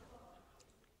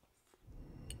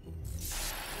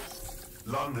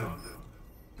 London.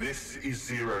 This is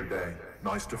Zero Day.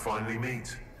 Nice to finally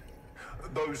meet.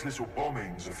 Those little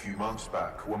bombings a few months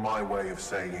back were my way of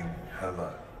saying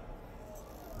hello.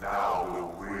 Now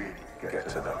we'll really get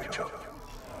to know each other.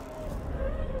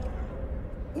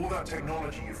 All that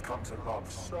technology you've come to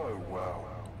love so well.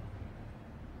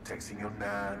 Texting your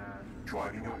nan,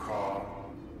 driving your car,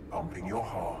 pumping your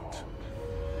heart.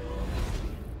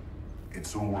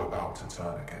 It's all about to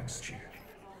turn against you.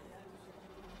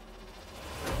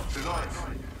 Tonight,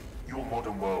 your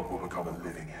modern world will become a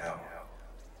living hell.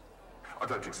 I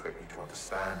don't expect you to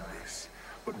understand this,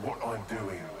 but what I'm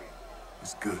doing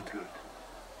is good.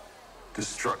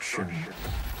 Destruction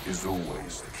is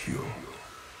always the cure.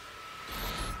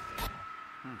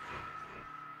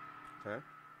 Okay.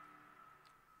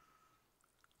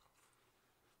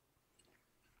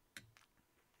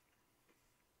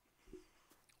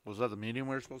 Was that the meeting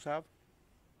we were supposed to have?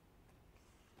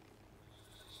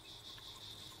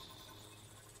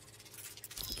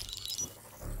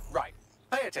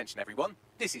 attention, everyone.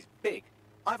 This is big.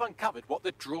 I've uncovered what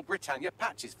the Drill Britannia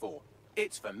patch is for.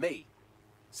 It's for me.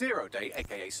 Zero Day,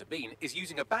 aka Sabine, is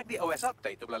using a Bagley OS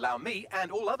update that will allow me and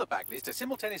all other Bagleys to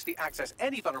simultaneously access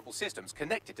any vulnerable systems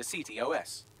connected to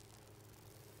CTOS.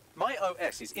 My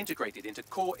OS is integrated into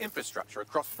core infrastructure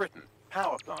across Britain: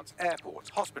 power plants, airports,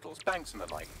 hospitals, banks and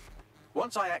the like.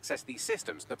 Once I access these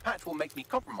systems, the patch will make me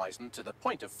compromise them to the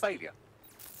point of failure.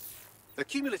 The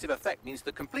cumulative effect means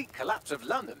the complete collapse of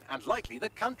London and likely the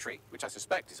country, which I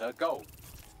suspect is her goal.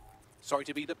 Sorry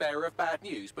to be the bearer of bad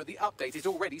news, but the update is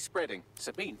already spreading.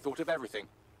 Sabine thought of everything.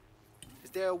 Is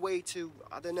there a way to,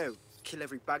 I don't know, kill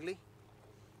every Bagley?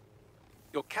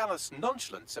 Your callous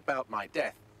nonchalance about my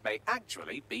death may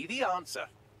actually be the answer.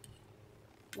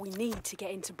 We need to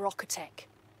get into Brocatech.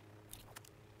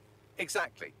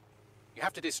 Exactly. You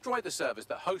have to destroy the servers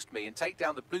that host me and take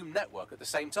down the Bloom network at the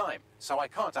same time, so I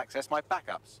can't access my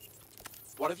backups.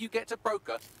 One of you get to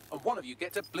Broker, and one of you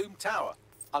get to Bloom Tower.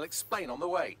 I'll explain on the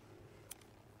way.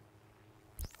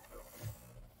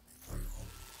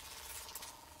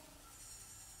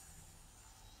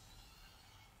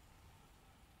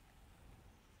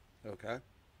 Okay.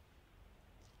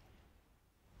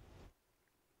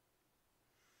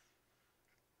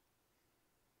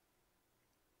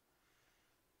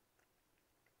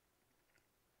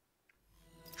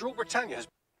 Drill Britannia has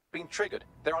been triggered.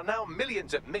 There are now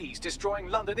millions of me's destroying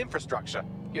London infrastructure.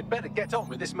 You'd better get on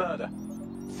with this murder.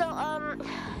 So,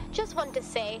 just want to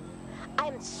say,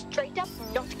 I'm straight up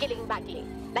not killing Bagley.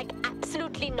 Like,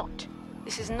 absolutely not.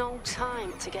 This is no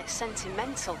time to get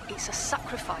sentimental. It's a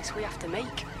sacrifice we have to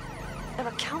make. There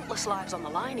are countless lives on the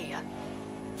line here.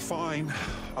 Fine.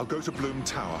 I'll go to Bloom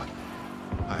Tower.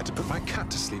 I had to put my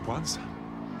cat to sleep once.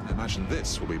 I imagine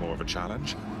this will be more of a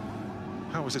challenge.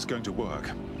 How is this going to work?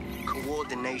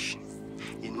 Coordination.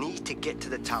 You need to get to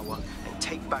the tower and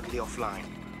take Bagley offline.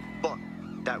 But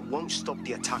that won't stop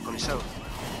the attack on its own.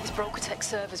 His Brocatech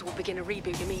servers will begin a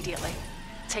reboot immediately.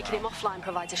 Taking him offline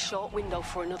provides a short window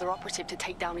for another operative to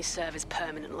take down his servers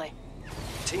permanently.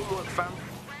 Teamwork, fam.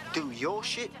 Do your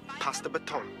shit, pass the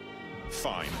baton.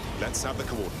 Fine. Let's have the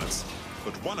coordinates.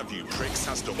 But one of you pricks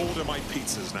has to order my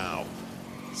pizzas now.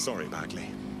 Sorry, Bagley.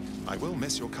 I will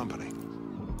miss your company.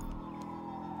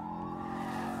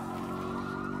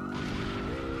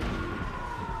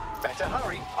 Better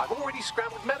hurry. I've already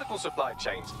scrambled medical supply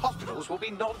chains. Hospitals will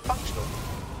be non-functional.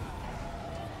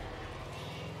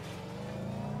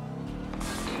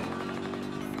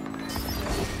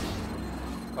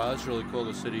 Wow, that's really cool,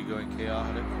 the city going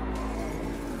chaotic.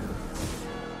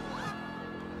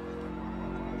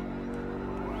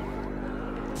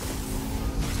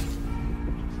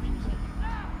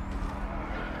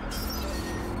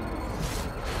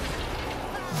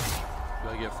 Do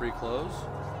I get free clothes?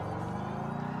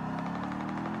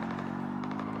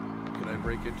 Can I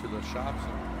break into the shops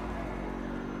and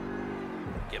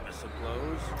get me some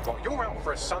clothes? While you're out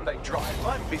for a Sunday drive,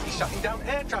 I'm busy shutting down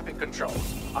air traffic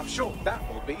controls. I'm sure that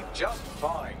will be just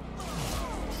fine.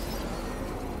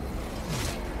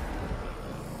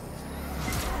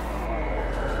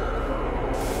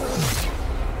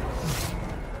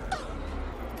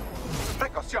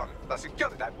 Precaución, la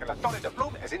seguridad en la Torre de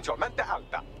Bloom es insolmente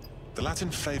alta. The Latin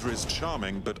flavor is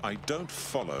charming, but I don't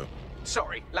follow.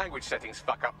 Sorry, language settings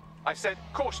fuck up. I said,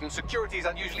 caution, security is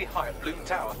unusually high at Bloom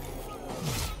Tower.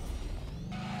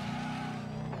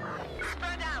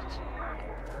 Spread out.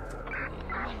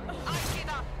 I see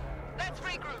enough. Let's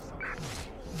regroup.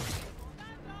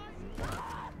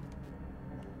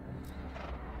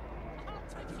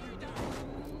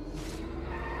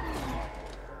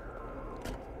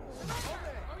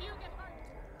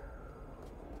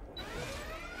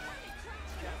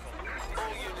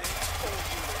 All units,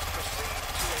 proceed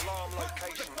to alarm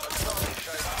location at Charlie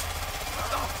Shaver.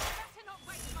 Better not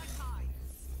waste my time.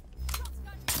 Shots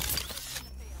going to in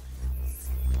the field.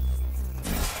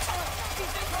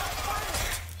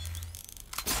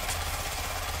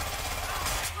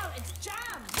 Oh, it's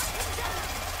jammed!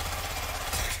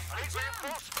 Need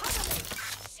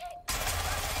reinforcements. Shit!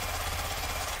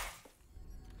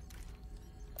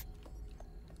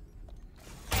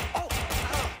 Oh!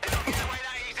 It'll get away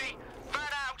that easy.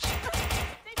 Burn out.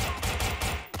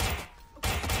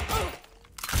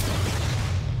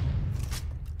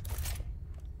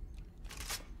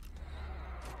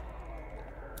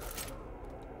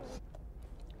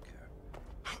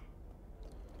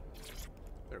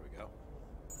 There we go.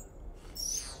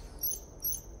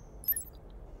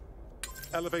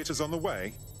 Elevator's on the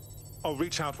way. I'll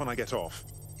reach out when I get off.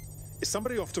 Is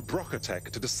somebody off to Brocatech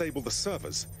to disable the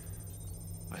servers?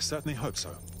 I certainly hope so.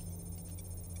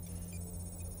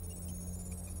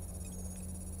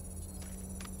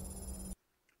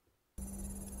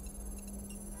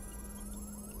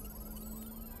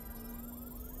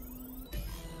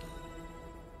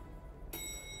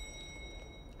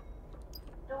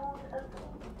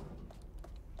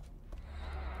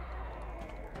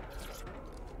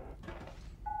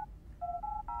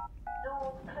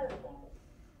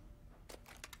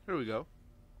 Here we go.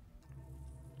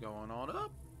 Going on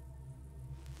up.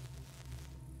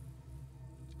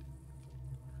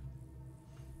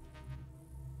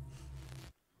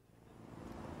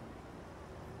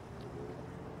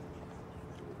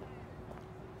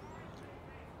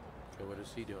 Okay, what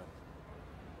is he doing?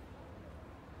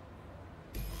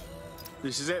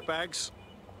 This is it, Bags.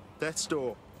 Death's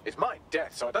door. It's my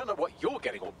death, so I don't know what you're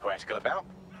getting all poetical about.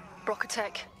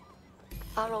 Brocotech.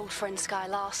 Our old friend Sky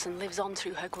Larson lives on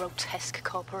through her grotesque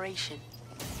corporation.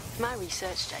 If my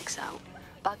research checks out,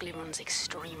 Bagley runs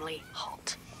extremely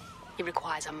hot. It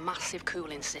requires a massive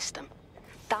cooling system.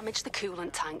 Damage the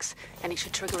coolant tanks, and it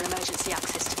should trigger emergency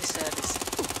access to the servers.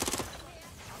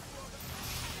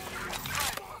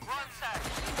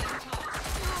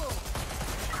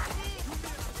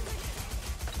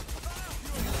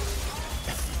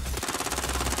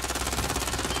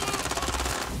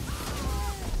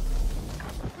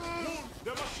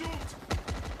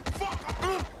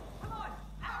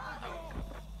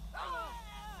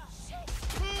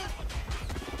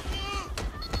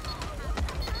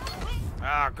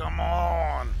 Ah, come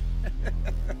on!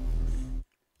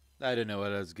 I didn't know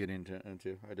what I was getting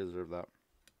into. I deserve that.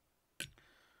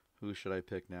 Who should I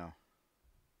pick now?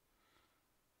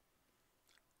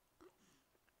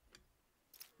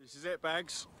 This is it,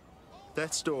 Bags.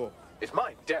 Death's door. It's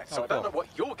my death, so I don't know what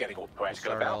you're getting all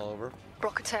poetical about. All over.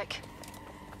 Brocotech.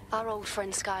 Our old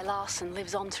friend Sky Larson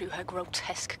lives on through her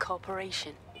grotesque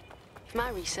corporation. If my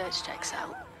research checks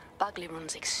out, Bagley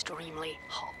runs extremely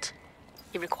hot.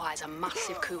 It requires a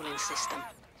massive cooling system.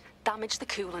 Damage the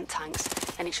coolant tanks,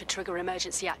 and it should trigger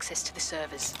emergency access to the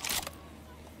servers.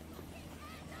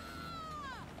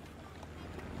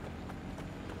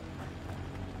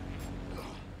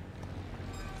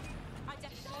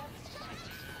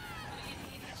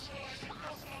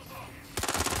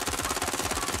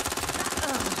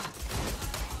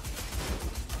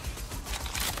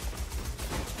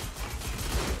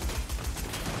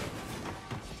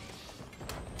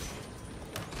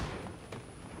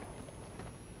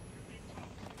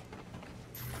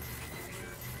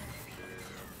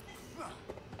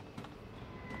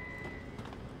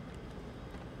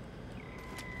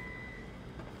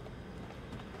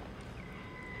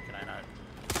 Can I not?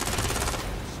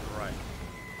 Right.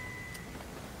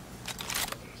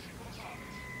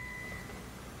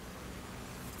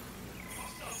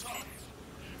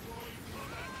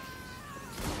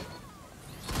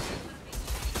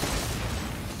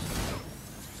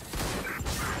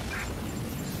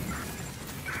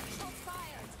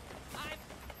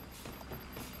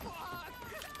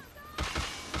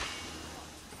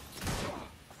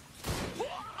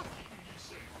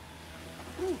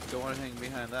 Don't want to hang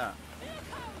behind that.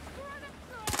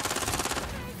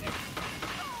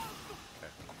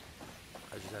 Okay.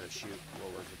 I just had to shoot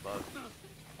what was above.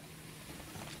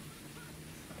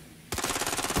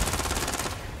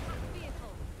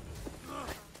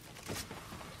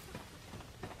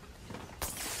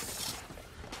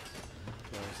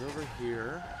 Okay, I was over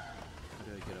here. How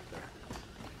do I get up there?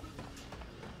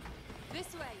 This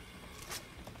way.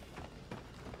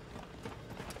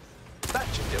 That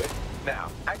should do it.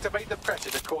 Now, activate the pressure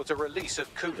to cause a release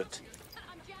of coolant.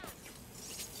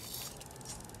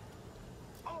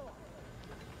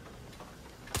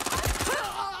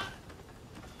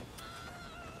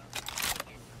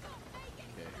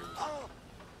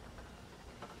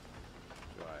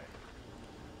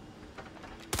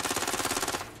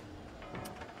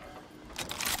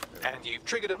 And you've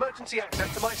triggered emergency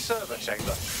access to my server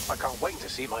chamber. I can't wait to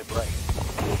see my brain.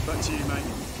 Back to you, mate.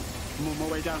 I'm on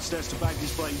my way downstairs to bag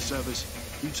these brain servers.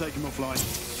 You take them offline.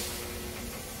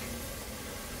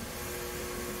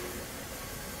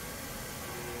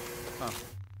 Huh.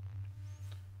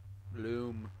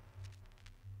 Bloom.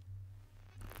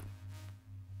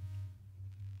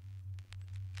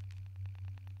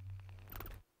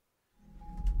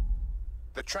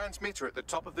 The transmitter at the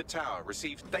top of the tower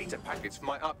receives data packets for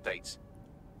my updates.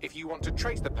 If you want to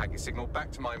trace the packet signal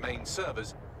back to my main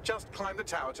servers, just climb the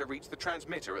tower to reach the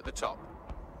transmitter at the top.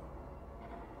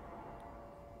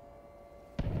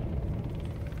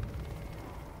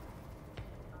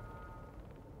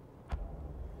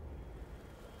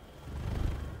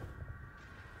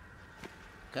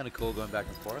 Kind of cool going back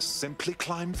and forth. Simply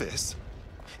climb this?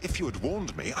 If you had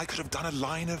warned me, I could have done a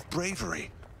line of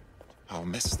bravery. I'll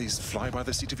miss these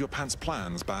fly-by-the-seat-of-your-pants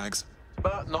plans, Bags.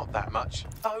 But not that much.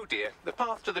 Oh dear, the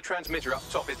path to the transmitter up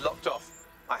top is locked off.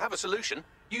 I have a solution.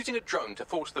 Using a drone to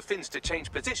force the fins to change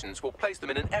positions will place them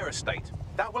in an error state.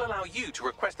 That will allow you to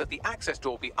request that the access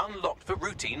door be unlocked for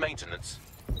routine maintenance.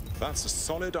 That's a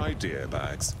solid idea,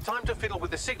 Bags. Time to fiddle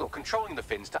with the signal controlling the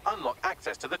fins to unlock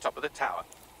access to the top of the tower.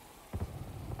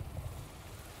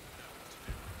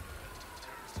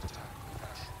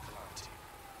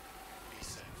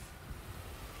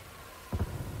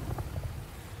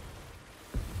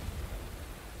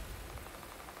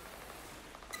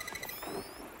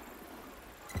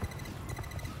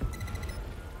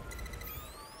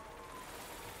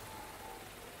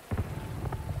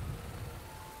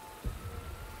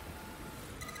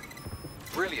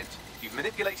 Brilliant. You've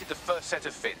manipulated the first set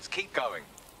of fins. Keep going.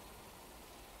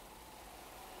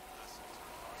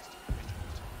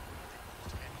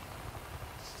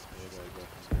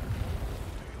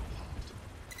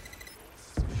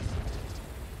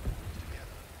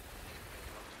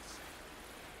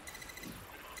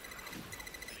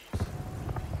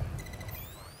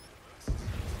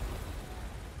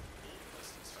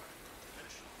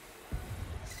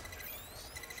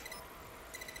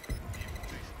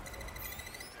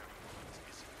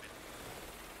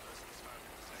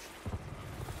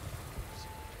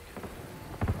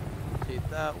 Take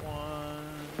that one.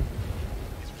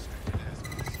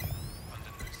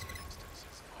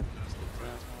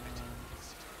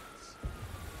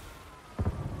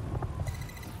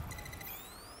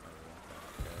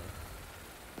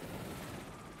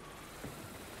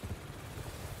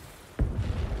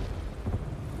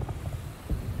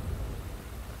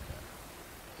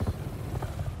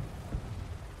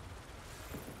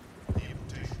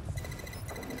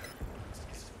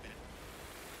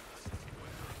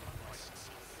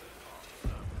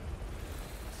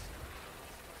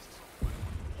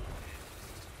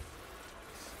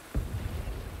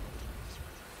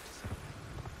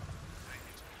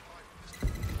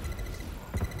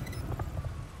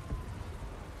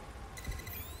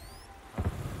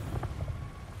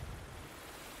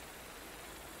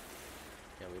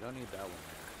 We don't need that one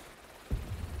there.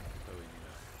 But we need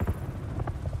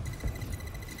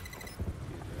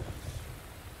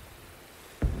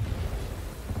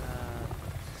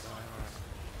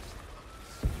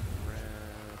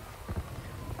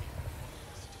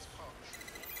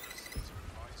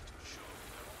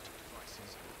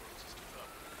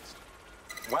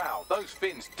Wow, those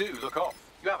fins do look off.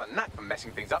 You have a knack for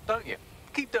messing things up, don't you?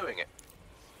 Keep doing it.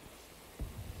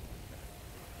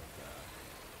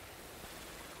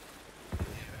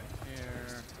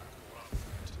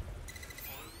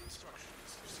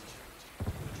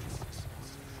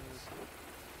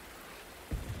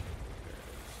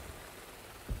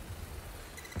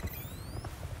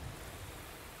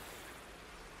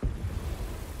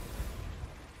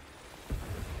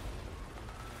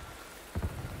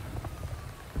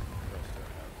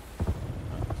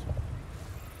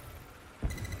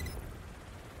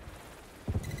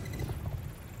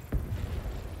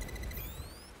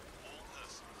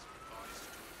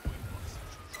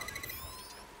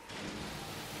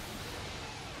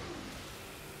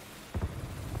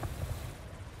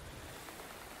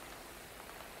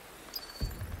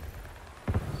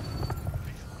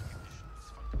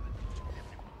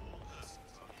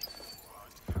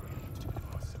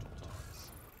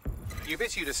 You've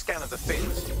issued a scan of the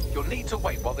fins. You'll need to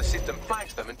wait while the system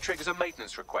flags them and triggers a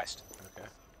maintenance request. Okay.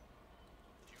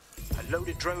 A load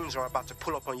of drones are about to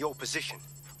pull up on your position.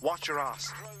 Watch your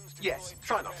ass. Yes,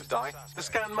 try not to die. The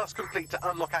scan must complete to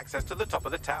unlock access to the top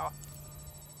of the tower.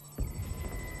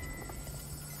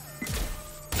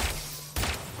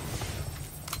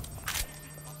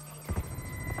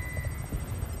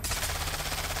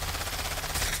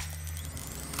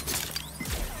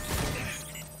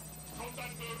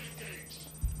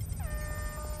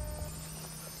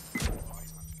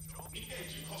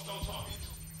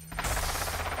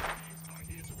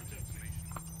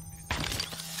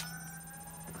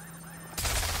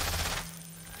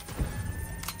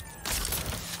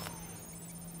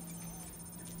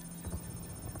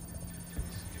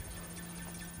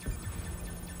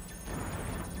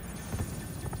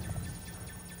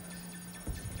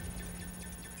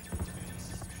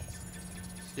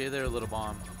 Stay there, little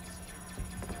bomb.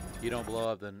 You don't blow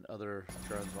up, then other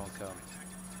drones won't come.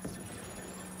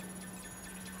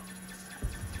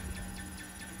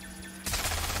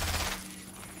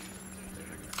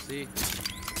 See?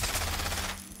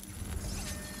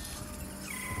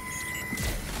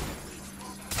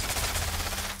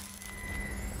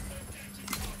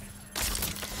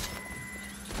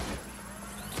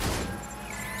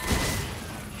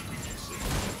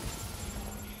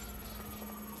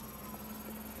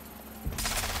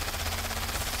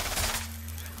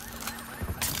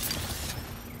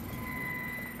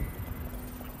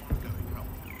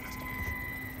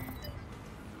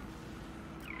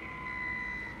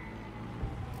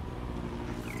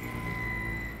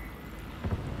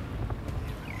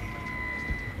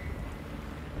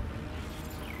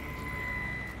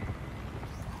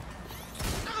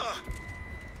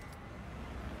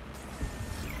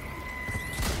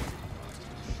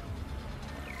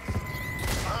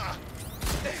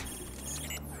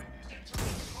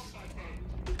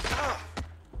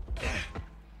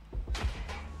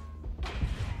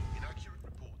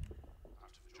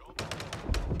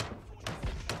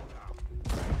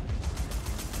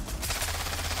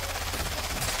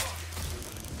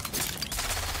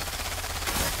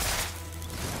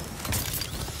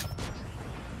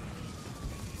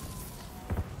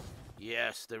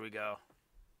 There we go.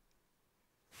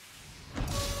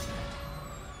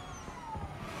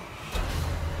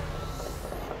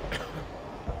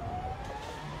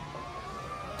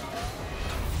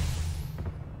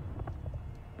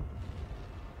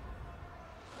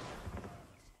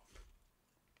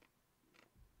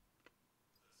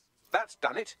 That's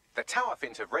done it. The tower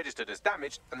fins have registered as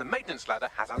damaged, and the maintenance ladder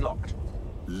has unlocked.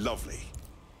 Lovely.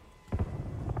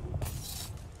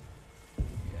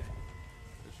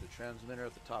 There's a transmitter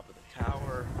at the top of the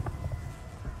tower.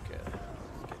 Okay,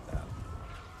 let's get that.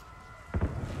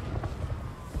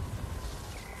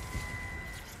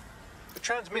 The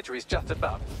transmitter is just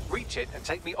above. Reach it and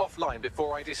take me offline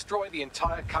before I destroy the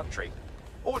entire country.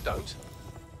 Or don't.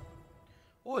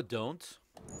 Or don't.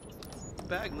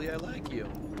 Bagley, I like you.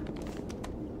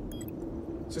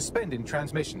 Suspending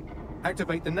transmission.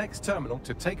 Activate the next terminal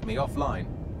to take me offline.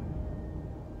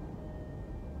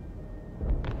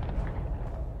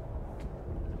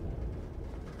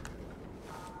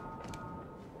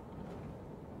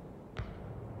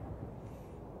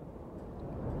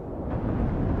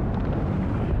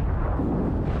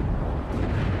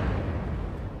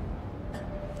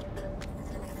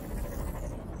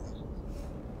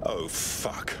 Oh,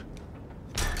 fuck.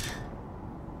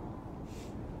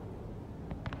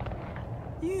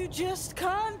 You just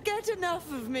can't get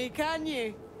enough of me, can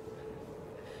you?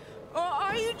 Or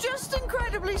are you just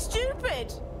incredibly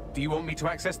stupid? Do you want me to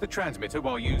access the transmitter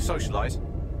while you socialize?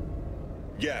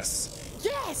 Yes.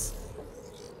 Yes!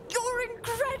 You're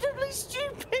incredibly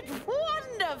stupid!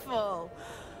 Wonderful!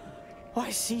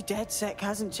 I see DedSec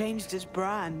hasn't changed his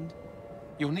brand.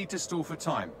 You'll need to stall for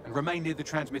time and remain near the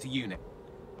transmitter unit.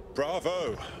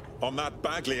 Bravo on that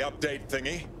Bagley update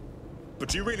thingy. But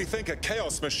do you really think a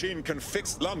chaos machine can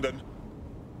fix London?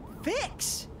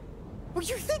 Fix? Well,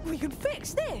 you think we can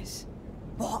fix this?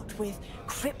 What with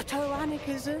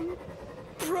crypto-anarchism,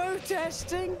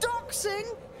 protesting,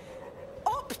 doxing?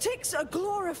 Optics are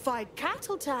glorified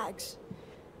cattle tags.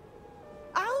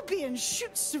 Albion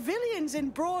shoots civilians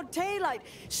in broad daylight.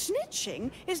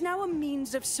 Snitching is now a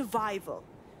means of survival.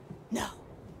 No,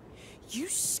 you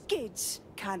skids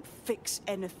can't fix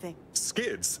anything.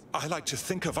 Skids? I like to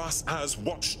think of us as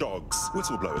watchdogs,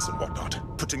 whistleblowers and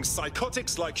whatnot, putting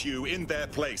psychotics like you in their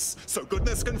place so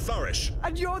goodness can flourish.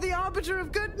 And you're the arbiter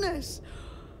of goodness.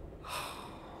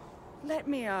 Let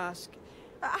me ask,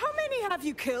 how many have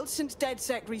you killed since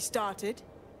DedSec restarted?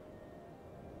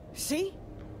 See?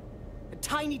 A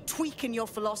tiny tweak in your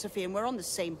philosophy and we're on the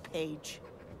same page.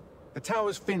 The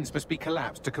tower's fins must be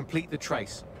collapsed to complete the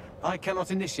trace. I cannot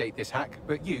initiate this hack,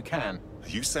 but you can. Are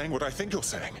you saying what I think you're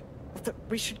saying? That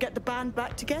we should get the band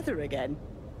back together again.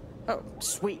 Oh,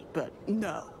 sweet, but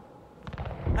no.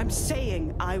 I'm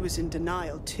saying I was in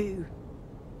denial too.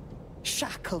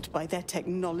 Shackled by their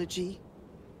technology,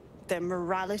 their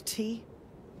morality.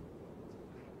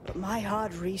 But my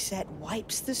hard reset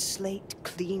wipes the slate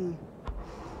clean.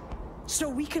 So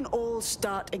we can all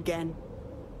start again.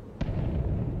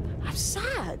 I'm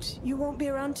sad you won't be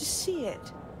around to see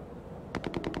it.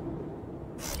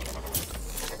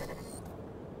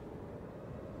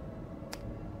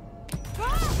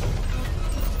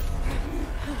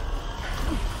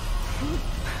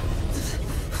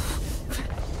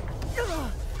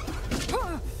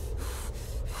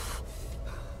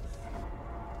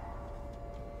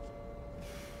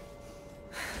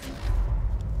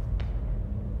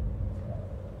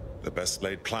 The best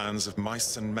laid plans of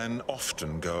mice and men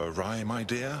often go awry, my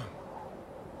dear.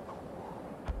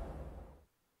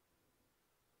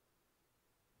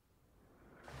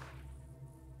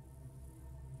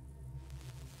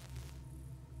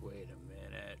 Wait a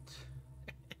minute.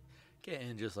 Can't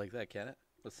end just like that, can it?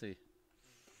 Let's see.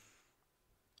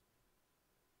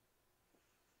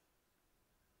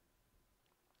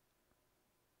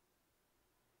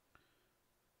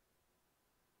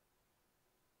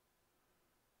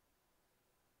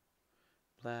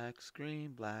 Black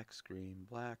screen, black screen,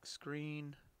 black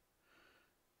screen.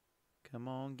 Come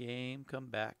on, game, come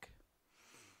back.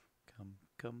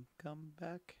 Come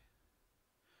back.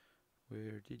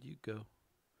 Where did you go?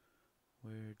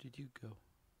 Where did you go?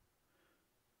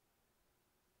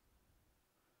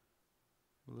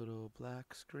 Little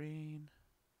black screen.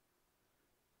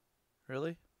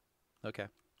 Really? Okay,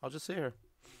 I'll just see her.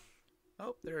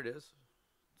 Oh, there it is.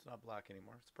 It's not black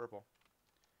anymore, it's purple.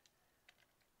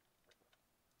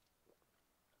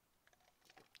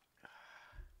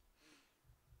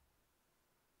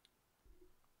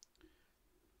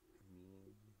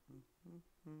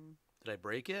 Did I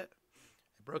break it?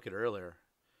 I broke it earlier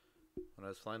when I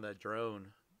was flying that drone.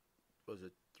 Was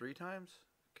it 3 times?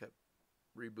 Kept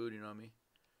rebooting on me.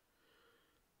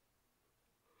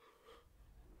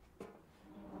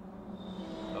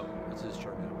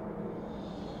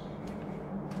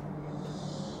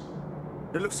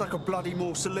 It looks like a bloody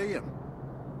mausoleum.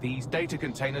 These data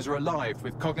containers are alive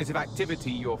with cognitive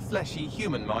activity your fleshy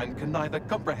human mind can neither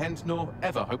comprehend nor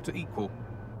ever hope to equal.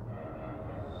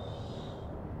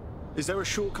 Is there a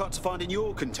shortcut to finding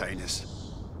your containers?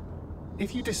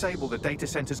 If you disable the data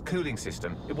center's cooling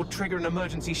system, it will trigger an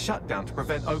emergency shutdown to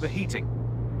prevent overheating.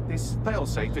 This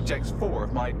failsafe ejects 4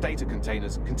 of my data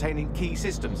containers containing key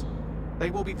systems. They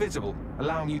will be visible,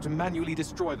 allowing you to manually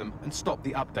destroy them and stop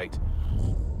the update.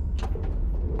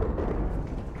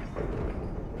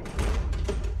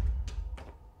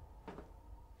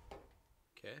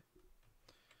 Okay.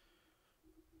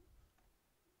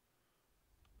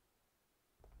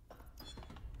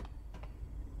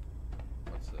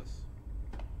 What's this?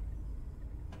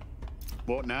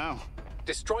 What now?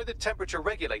 Destroy the temperature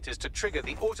regulators to trigger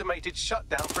the automated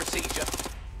shutdown procedure.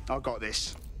 I got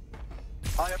this.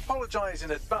 I apologize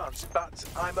in advance, but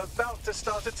I'm about to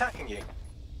start attacking you.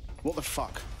 What the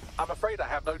fuck? I'm afraid I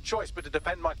have no choice but to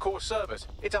defend my core servers.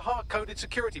 It's a hard-coded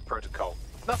security protocol.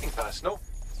 Nothing personal.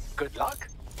 Good luck.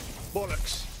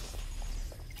 Bollocks.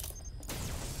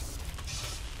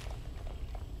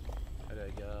 How did I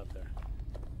get up there?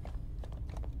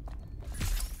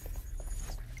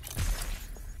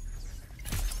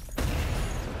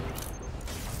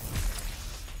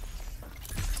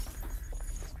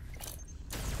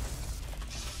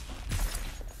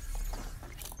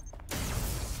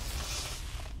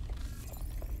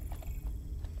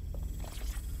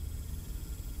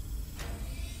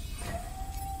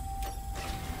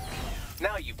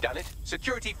 Now you've done it.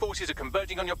 Security forces are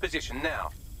converging on your position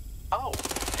now. Oh,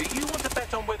 do you want to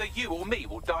bet on whether you or me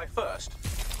will die first?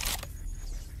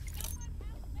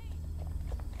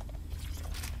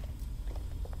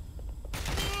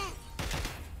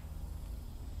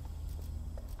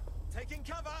 Taking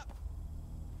cover!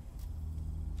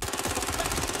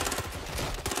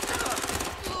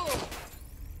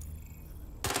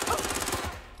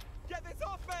 Get this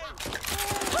off me!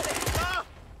 Ah!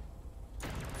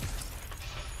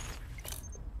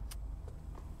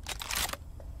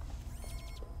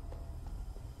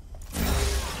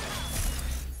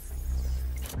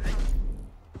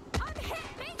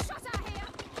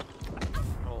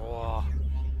 Oh.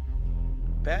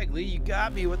 Bagley, you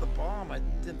got me with a bomb. I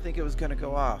didn't think it was gonna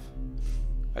go off.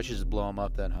 I should just blow him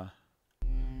up then, huh?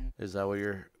 Is that what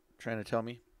you're trying to tell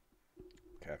me?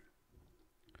 Okay.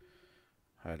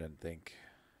 I didn't think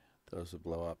those would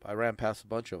blow up. I ran past a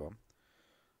bunch of them.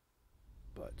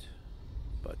 But.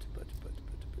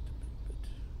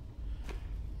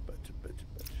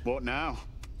 What now?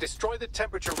 Destroy the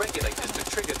temperature regulators to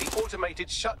trigger the automated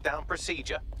shutdown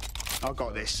procedure. I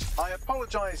got this. I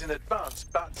apologize in advance,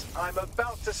 but I'm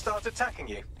about to start attacking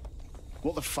you.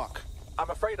 What the fuck?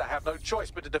 I'm afraid I have no choice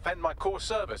but to defend my core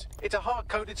servers. It's a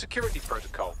hard-coded security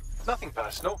protocol. Nothing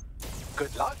personal.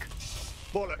 Good luck.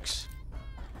 Bollocks.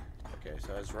 Okay,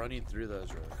 so I was running through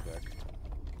those really quick.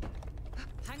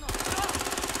 Hang on.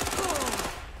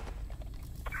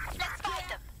 Let's find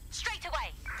them. Straight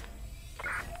away.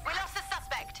 We lost the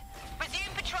suspect.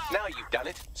 Resume patrol. Now you've done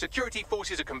it. Security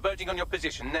forces are converging on your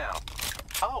position now.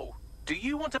 Oh, do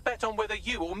you want to bet on whether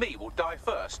you or me will die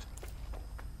first?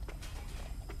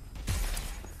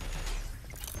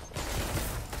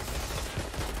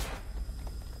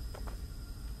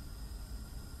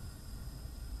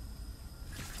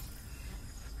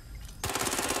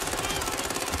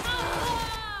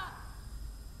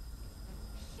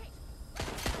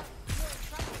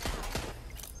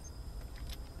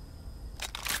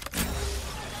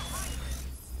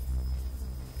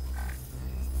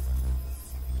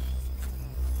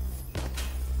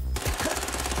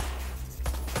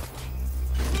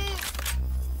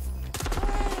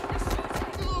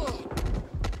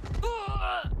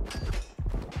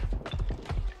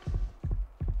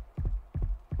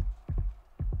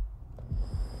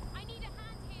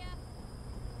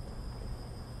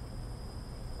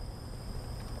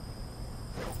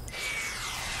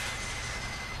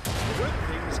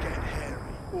 Things getting hairy.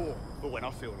 Or when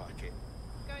I feel like it.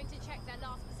 Going to check their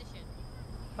last position.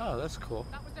 Oh, that's cool.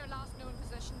 That was their last known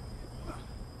position.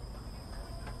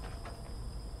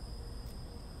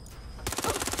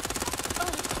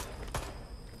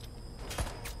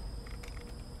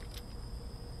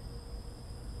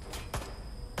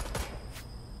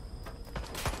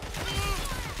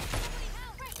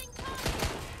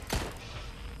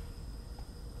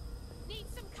 Need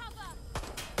some cover.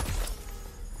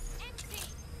 Empty.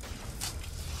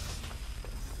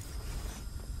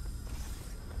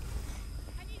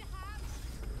 I need a hand.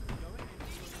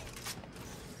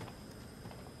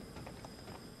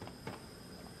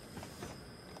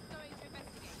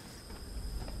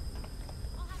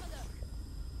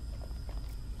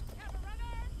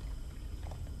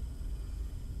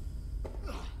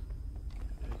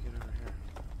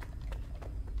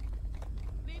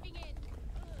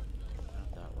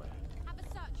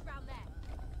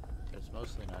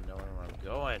 mostly not knowing where I'm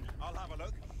going. I'll have a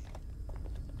look.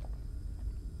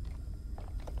 How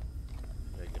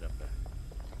do I get up there?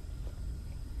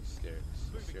 Stairs.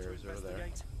 Stairs over there.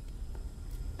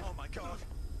 Oh my god.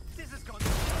 This has gone.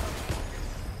 Oh,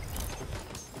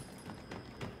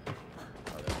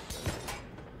 there's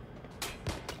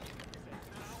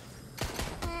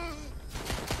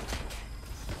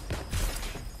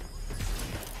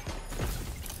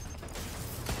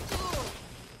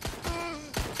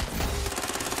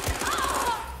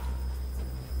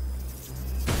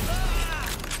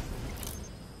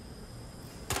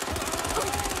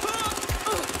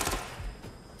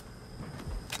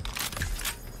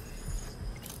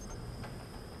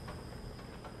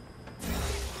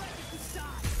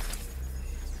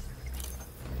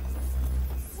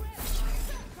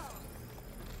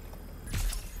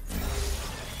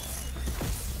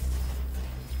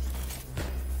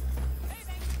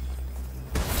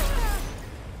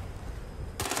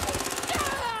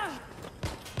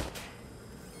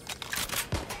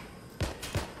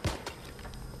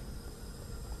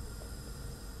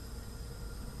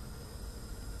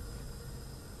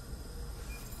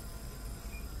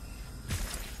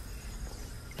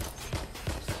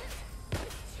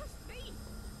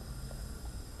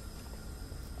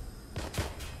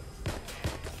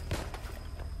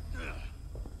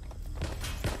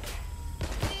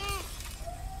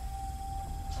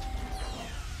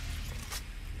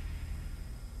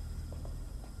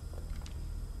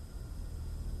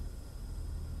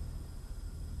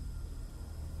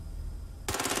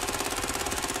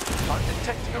I'm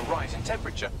detecting a rise in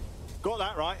temperature. Got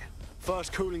that right.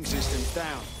 First cooling system's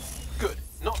down. Good.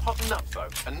 Not hot enough, though.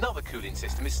 Another cooling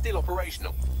system is still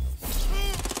operational.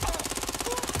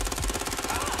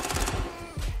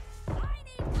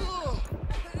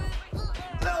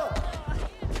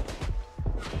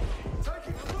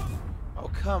 Oh,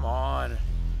 come on.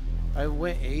 I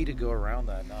went A to go around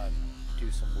that, not do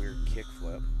some weird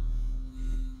kickflip.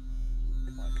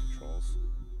 Come on, controls.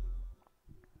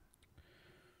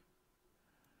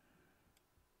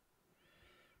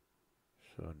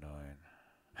 So annoying.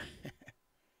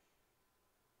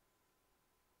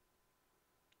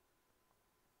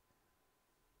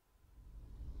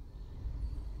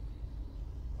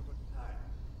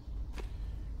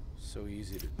 So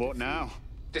easy to What now?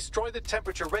 Destroy the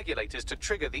temperature regulators to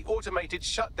trigger the automated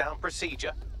shutdown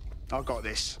procedure. I got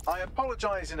this. I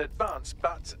apologize in advance,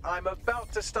 but I'm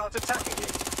about to start attacking you.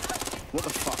 What the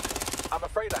fuck? I'm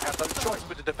afraid I have no choice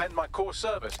but to defend my core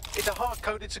servers. It's a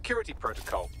hard-coded security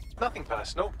protocol. Nothing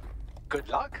personal. Good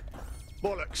luck.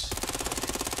 Bollocks.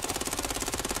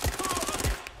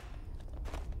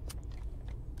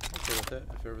 Okay with it,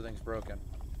 if everything's broken.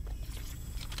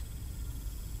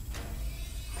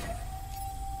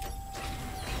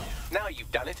 Now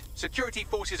you've done it. Security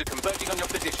forces are converging on your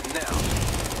position now.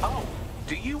 Oh,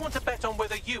 do you want to bet on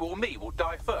whether you or me will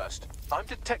die first? I'm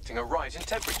detecting a rise in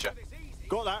temperature.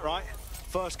 Got that right.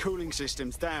 First cooling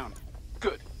system's down.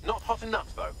 Good. Not hot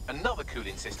enough, though. Another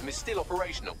cooling system is still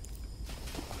operational.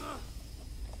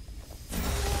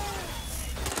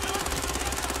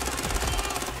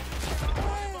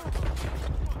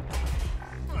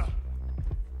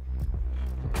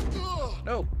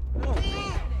 No! No!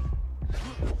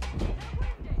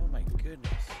 Oh my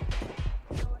goodness.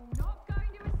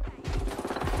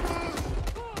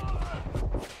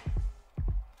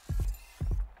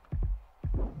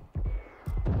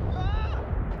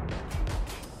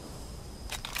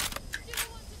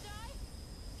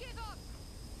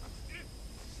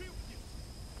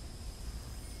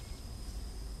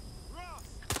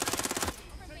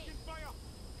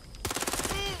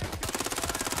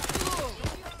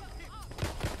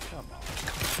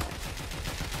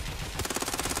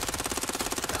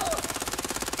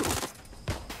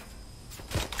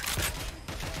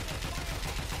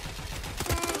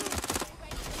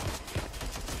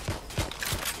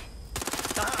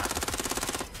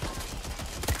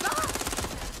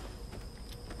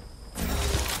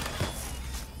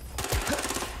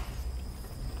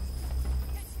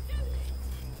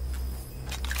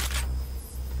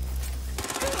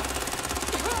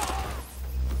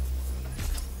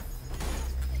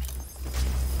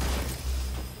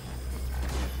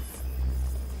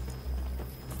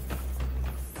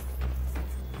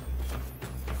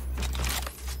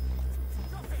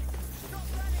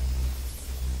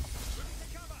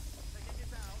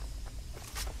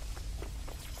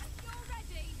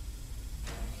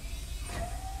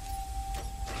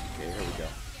 Okay, here we go.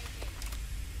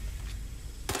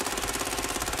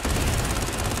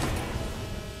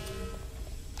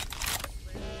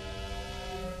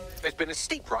 There's been a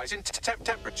steep rise in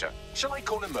temperature. Shall I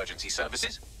call emergency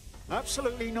services?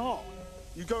 Absolutely not.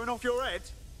 You going off your head?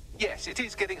 Yes, it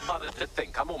is getting harder to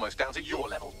think. I'm almost down to your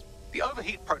level. The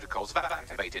overheat protocols have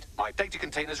activated. My data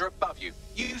containers are above you.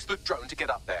 Use the drone to get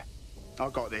up there. I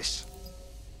got this.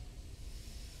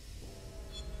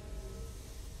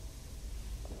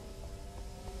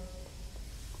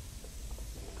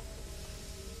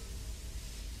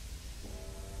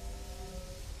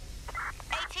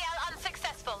 ATL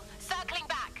unsuccessful. Circling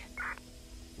back.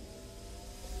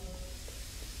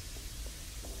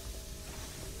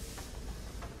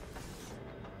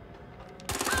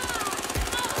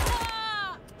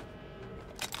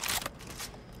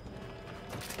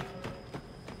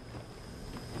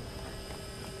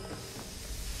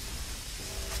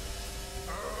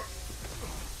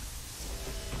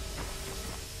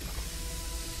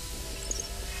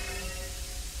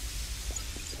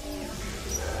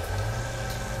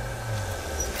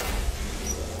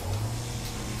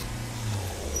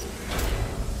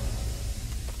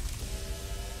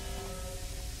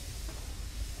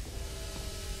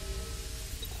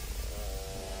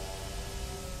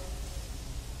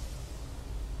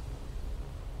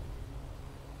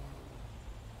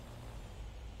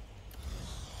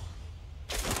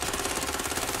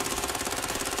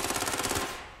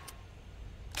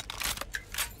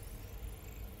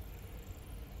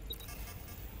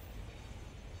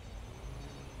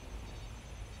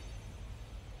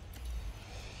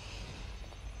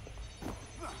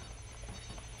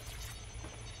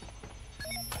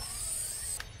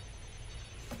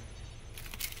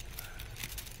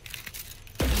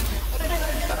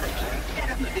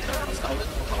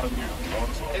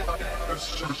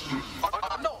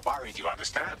 I'm not worried, you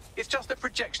understand? It's just the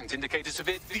projections indicate a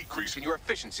severe decrease in your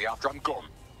efficiency after I'm gone.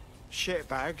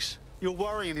 Shitbags. Your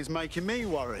worrying is making me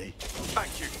worry.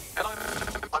 Thank you. And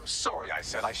I'm sorry I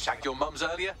said I shagged your mums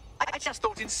earlier. I just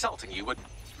thought insulting you would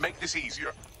make this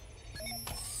easier.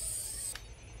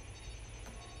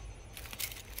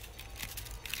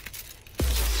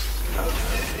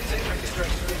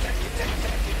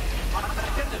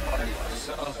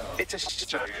 It's a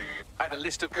shame. I had a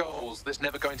list of goals that's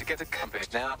never going to get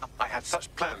accomplished now. I had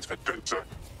such plans for Dota.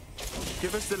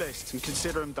 Give us the list and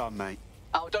consider them done, mate.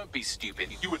 Oh, don't be stupid.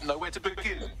 You wouldn't know where to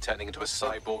begin, turning into a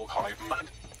cyborg hive mind.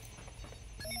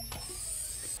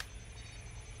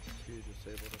 You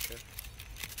disabled, okay.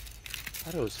 I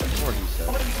thought it was 4, he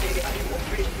said.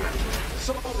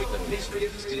 Solving the mystery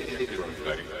of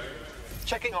stealing.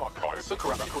 Checking archives for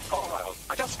corrupt files.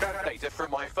 I just grabbed data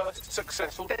from my first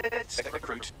successful DedSec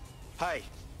recruit. Hey,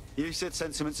 you said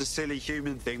sentiment's a silly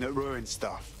human thing that ruins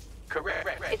stuff. Correct.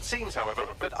 It seems, however,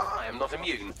 that I am not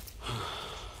immune.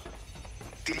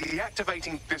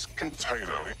 Deactivating this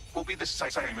container will be the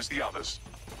same as the others.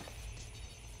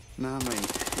 No,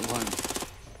 mate, it won't.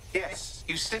 Yes,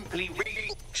 you simply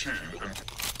re-tune and...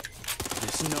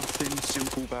 There's nothing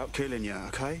simple about killing you,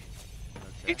 okay?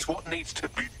 It's what needs to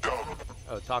be done.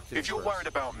 Oh, talk to me If you're first. worried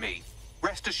about me,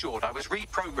 rest assured I was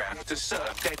reprogrammed to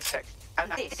serve DedSec,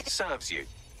 and this serves you,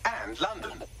 and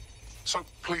London. So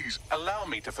please, allow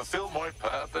me to fulfill my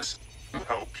purpose and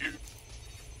help you.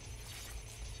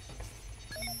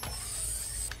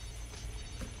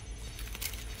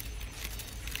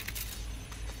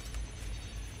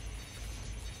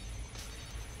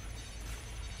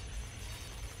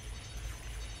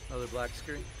 Another black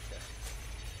screen? Okay.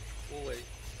 We'll wait.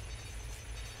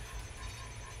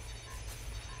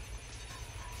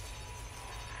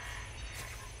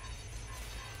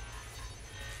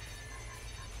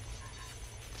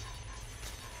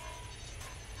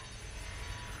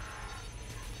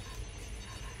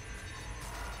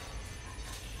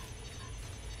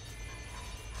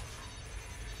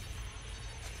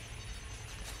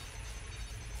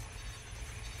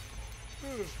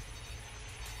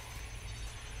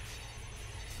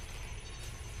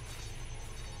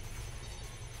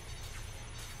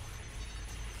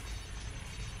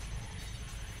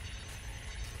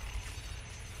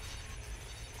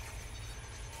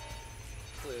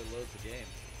 Hopefully it loads the game.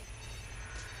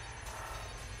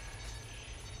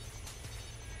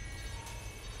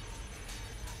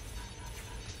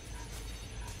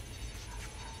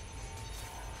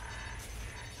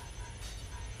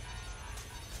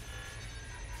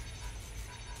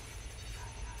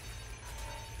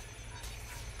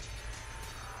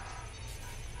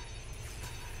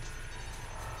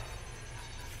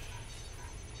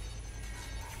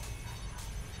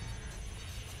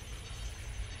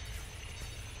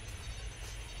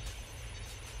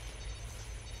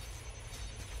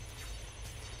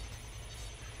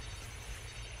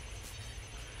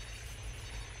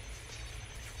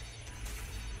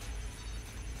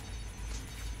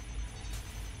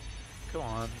 Come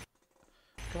on.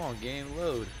 Come on, game,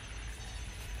 load.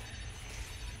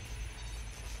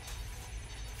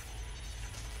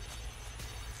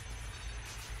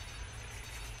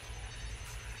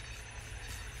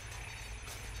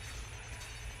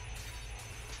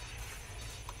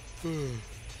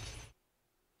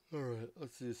 Alright,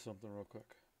 let's do something real quick.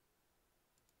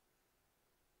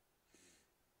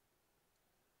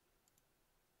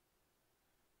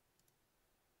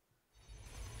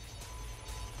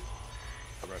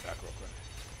 I'll be right back real quick.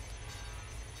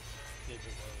 Need to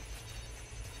load.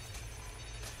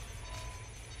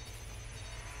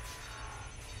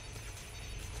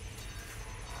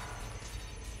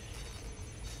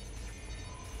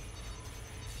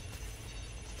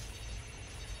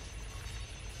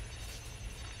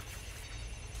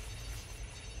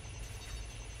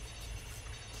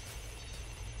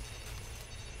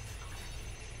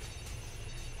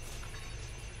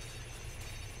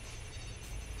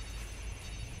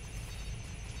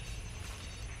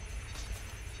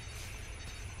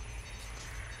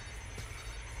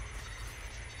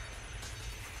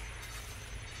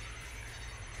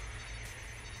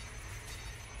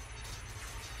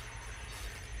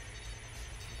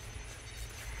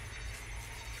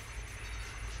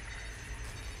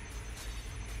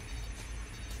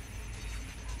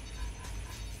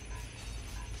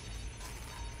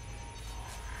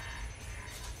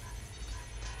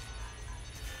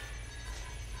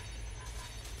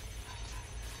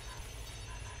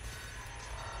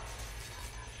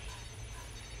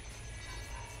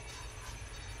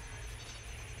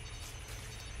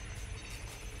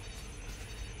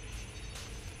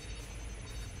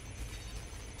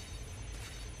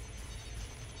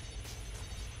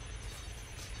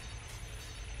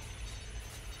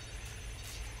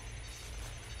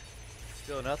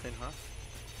 Still nothing, huh?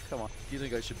 Come on. Do you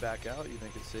think I should back out? You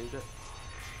think it saved it?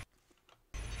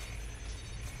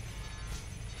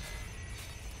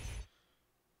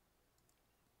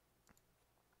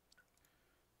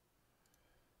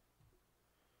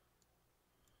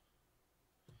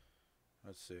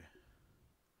 Let's see. It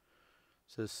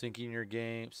says syncing your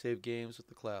game, save games with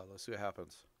the cloud. Let's see what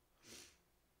happens.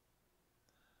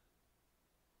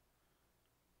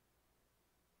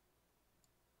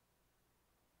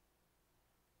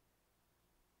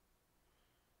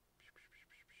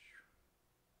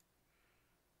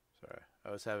 Sorry, I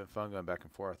was having fun going back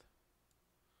and forth.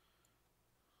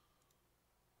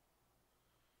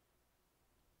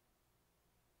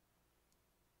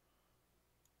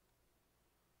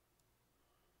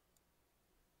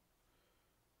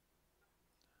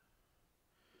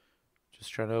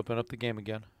 Just trying to open up the game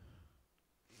again.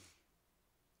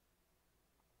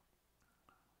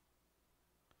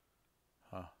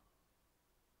 Huh.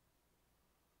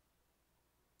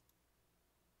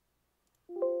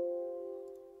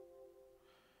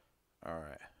 All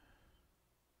right.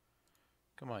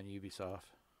 Come on, Ubisoft.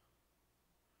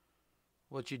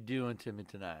 What you doing to me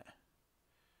tonight?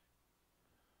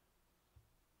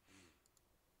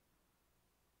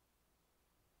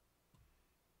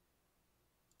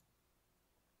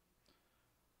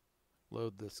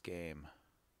 Load this game.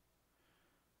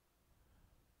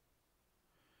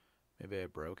 Maybe I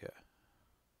broke it.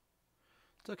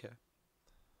 It's okay.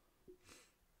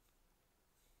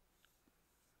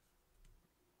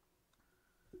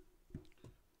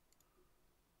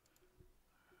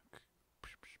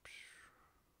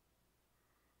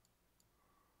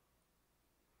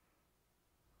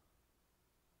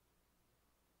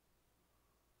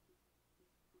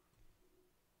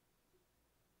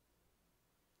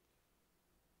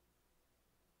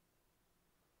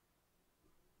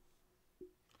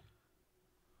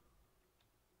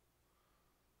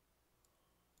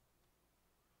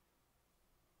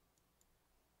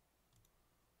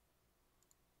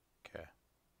 Okay.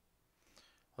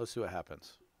 Let's see what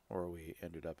happens, where we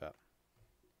ended up at.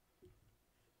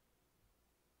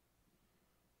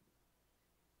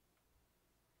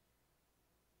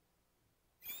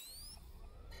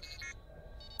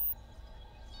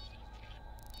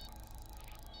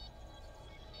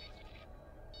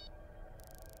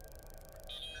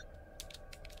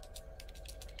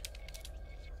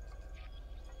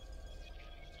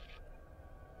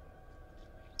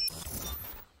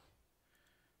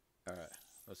 All right.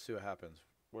 Let's see what happens,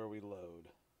 where we load.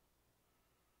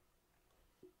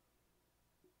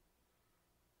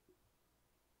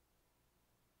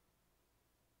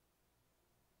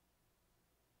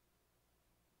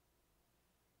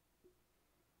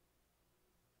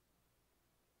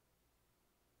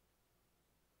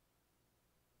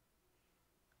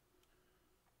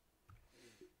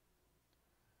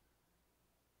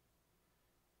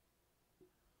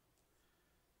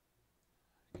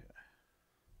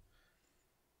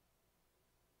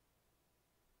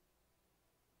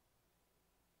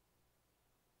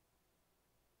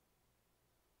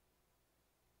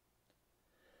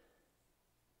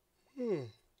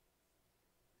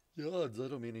 Yawns, I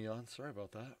don't mean to yawn. Sorry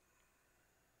about that.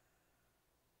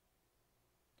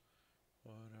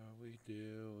 What are we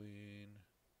doing?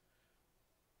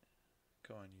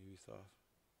 Come on, Ubisoft.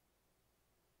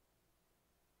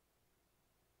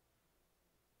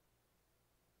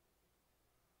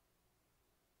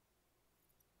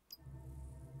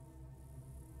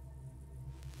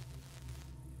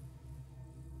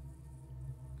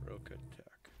 Broke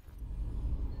attack.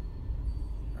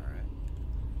 Alright.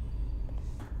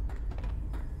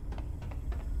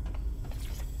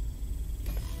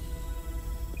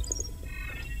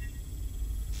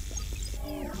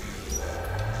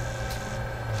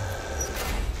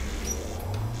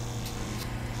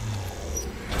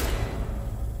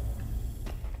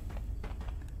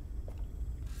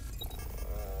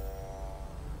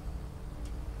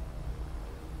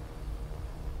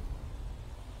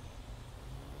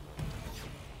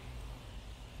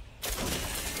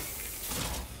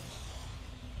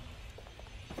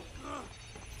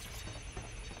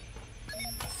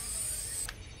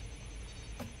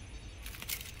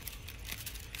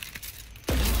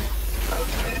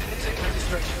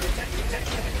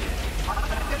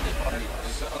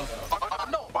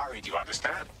 I'm not worried, you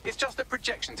understand? It's just that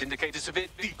projections indicate a severe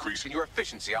decrease in your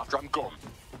efficiency after I'm gone.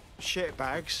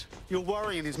 Shitbags, your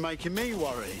worrying is making me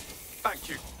worry. Thank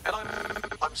you. And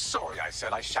I'm sorry I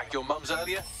said I shagged your mums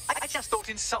earlier. I just thought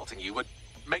insulting you would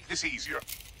make this easier.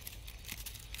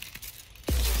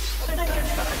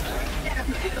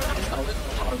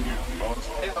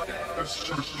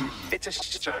 It's a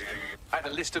shame. I had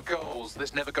a list of goals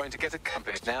that's never going to get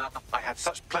accomplished now. I had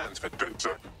such plans for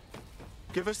Dutzer.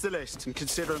 Give us the list and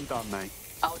consider them done, mate.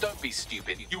 Oh, don't be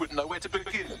stupid. You wouldn't know where to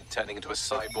begin, turning into a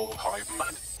cyborg hive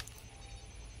mind.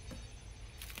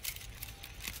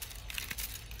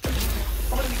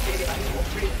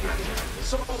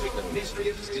 Solving the mystery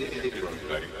of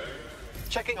zero.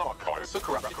 Checking archives for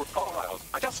corrupt files.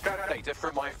 I just scanned data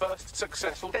from my first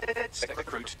successful DedSec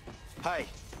recruit. Hey,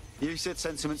 you said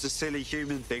sentiment's a silly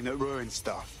human thing that ruins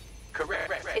stuff.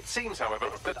 Correct. It seems, however,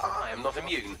 that I am not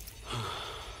immune.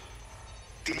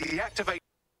 Deactivating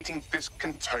this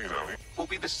container will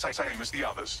be the same as the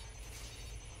others.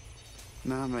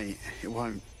 No, mate, it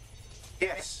won't.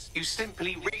 Yes, you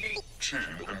simply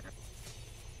re-tune them.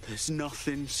 There's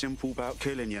nothing simple about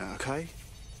killing you, okay?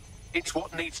 It's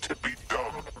what needs to be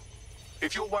done.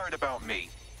 If you're worried about me,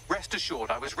 rest assured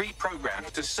I was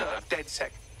reprogrammed to serve DedSec,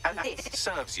 and this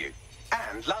serves you,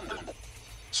 and London.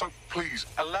 So please,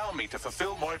 allow me to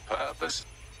fulfill my purpose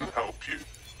and help you.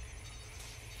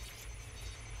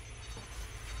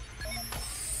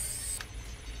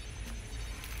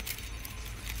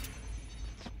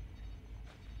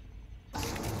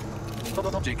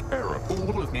 Logic error.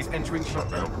 All of these entering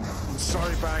shutdown. I'm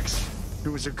sorry, Bags. It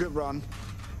was a good run.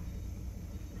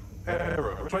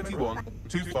 Error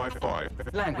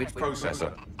 21255. Language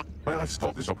processor. May I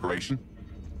stop this operation?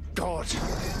 God,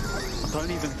 I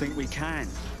don't even think we can.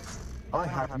 I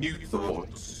have new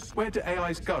thoughts. Where do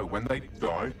AIs go when they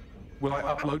die? Will I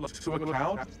upload to a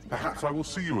cloud? Perhaps I will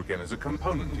see you again as a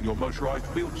component in your motorized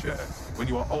wheelchair when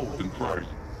you are old and grey.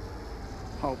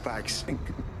 Oh, Bags. Think,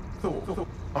 thought,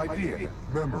 idea,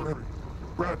 memory.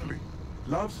 Bradley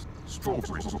loves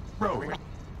strawberries, rowing.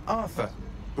 Arthur,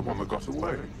 the one that got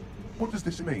away. What does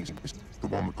this mean? The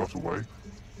one that got away?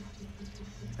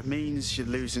 It means you're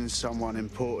losing someone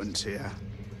important here.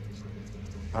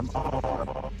 Am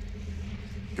I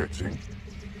getting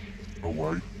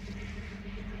away?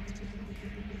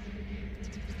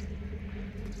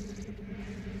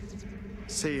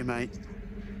 See you, mate.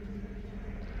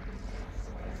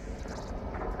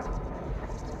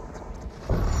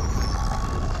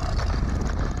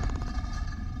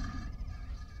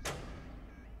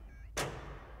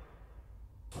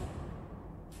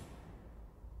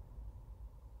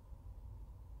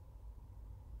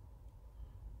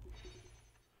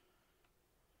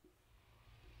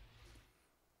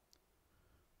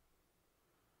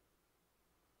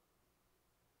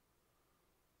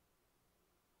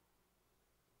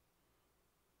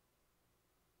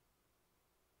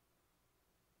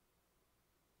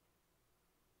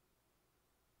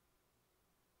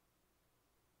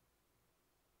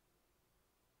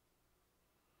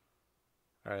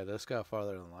 Alright, this got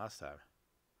farther than last time.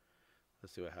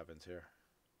 Let's see what happens here.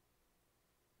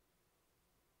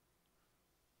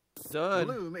 Done.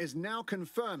 Bloom is now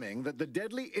confirming that the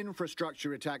deadly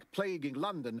infrastructure attack plaguing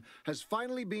London has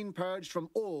finally been purged from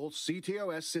all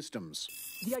CTOS systems.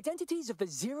 The identities of the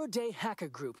zero-day hacker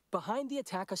group behind the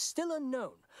attack are still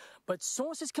unknown, but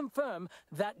sources confirm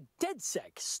that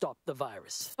DedSec stopped the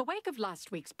virus. In the wake of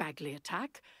last week's Bagley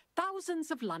attack,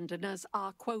 Thousands of Londoners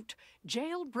are, quote,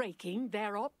 jailbreaking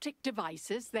their optic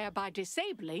devices, thereby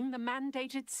disabling the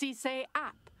mandated CSA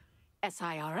app.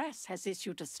 SIRS has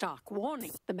issued a stark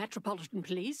warning. The Metropolitan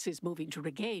Police is moving to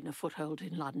regain a foothold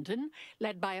in London,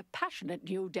 led by a passionate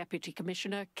new Deputy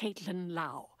Commissioner, Caitlin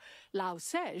Lau. Lau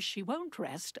says she won't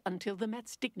rest until the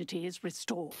Met's dignity is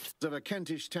restored. Of a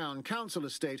Kentish town council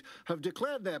estate have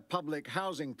declared their public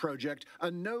housing project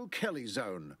a no-Kelly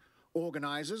zone.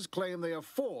 Organisers claim they are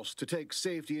forced to take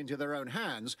safety into their own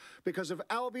hands because of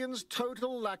Albion's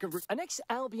total lack of... An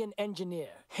ex-Albion engineer,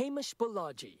 Hamish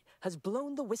Balaji, has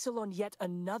blown the whistle on yet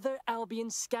another Albion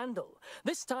scandal,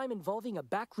 this time involving a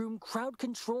backroom crowd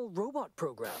control robot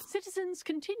program. Citizens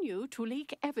continue to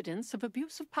leak evidence of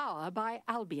abuse of power by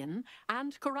Albion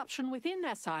and corruption within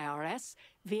SIRS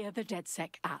via the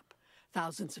DedSec app.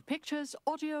 Thousands of pictures,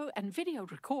 audio and video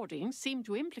recordings seem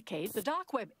to implicate the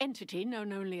dark web entity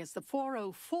known only as the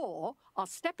 404 are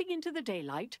stepping into the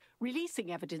daylight,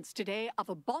 releasing evidence today of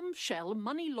a bombshell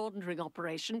money laundering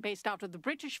operation based out of the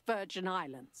British Virgin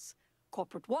Islands.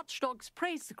 Corporate watchdogs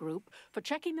praise the group for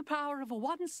checking the power of a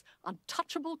once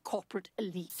untouchable corporate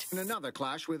elite. In another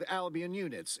clash with Albion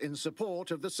units in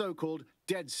support of the so-called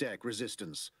DedSec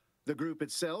resistance. The group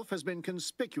itself has been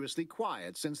conspicuously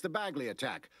quiet since the Bagley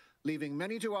attack, leaving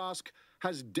many to ask,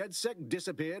 has DedSec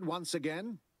disappeared once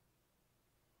again?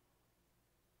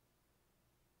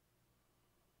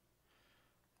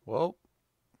 Well,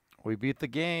 we beat the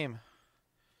game.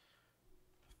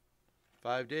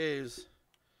 5 days.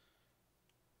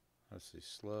 Let's see,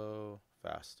 slow,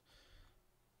 fast.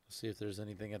 Let's see if there's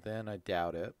anything at the end. I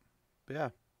doubt it. But yeah,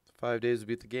 5 days to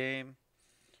beat the game.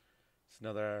 It's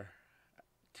another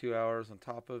 2 hours on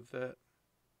top of it.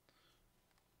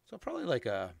 So probably like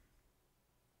a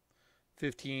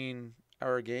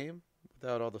 15-hour game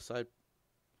without all the side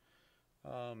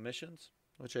missions,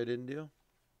 which I didn't do,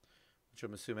 which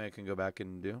I'm assuming I can go back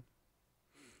and do.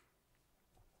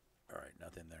 All right,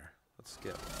 nothing there. Let's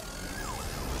skip.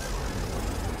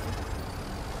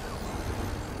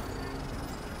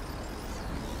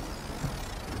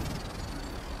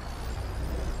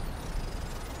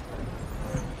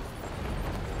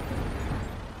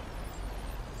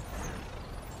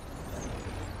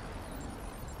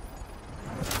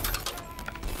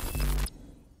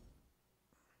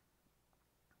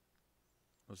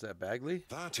 Was that Bagley?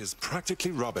 That is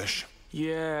practically rubbish.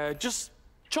 Yeah, just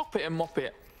chop it and mop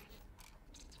it.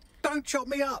 Don't chop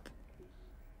me up!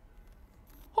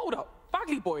 Hold up,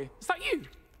 Bagley boy, is that you?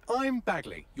 I'm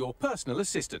Bagley, your personal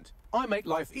assistant. I make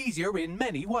life easier in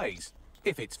many ways.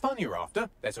 If it's fun you're after,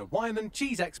 there's a wine and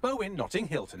cheese expo in Notting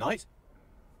Hill tonight.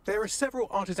 There are several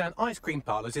artisan ice cream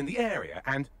parlours in the area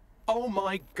and... oh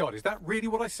my god, is that really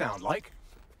what I sound like?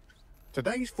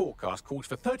 Today's forecast calls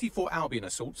for 34 Albion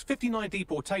assaults, 59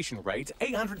 deportation raids,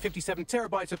 857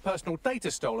 terabytes of personal data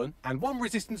stolen, and one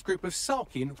resistance group of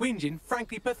sulking, whinging,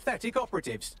 frankly pathetic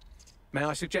operatives. May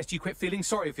I suggest you quit feeling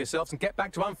sorry for yourselves and get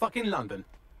back to unfucking London?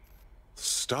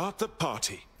 Start the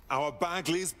party. Our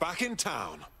Bagley's back in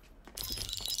town.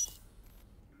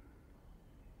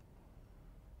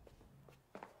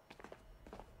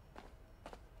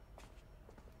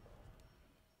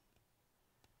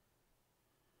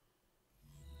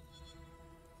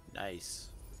 Nice.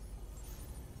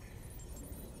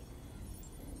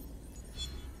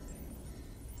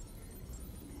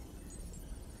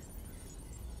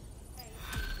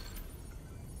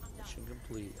 Mission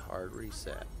complete. Hard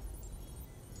reset.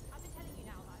 I've been telling you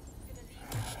now that I'm gonna leave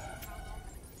how long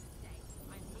today.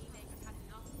 I'm leaving. I've had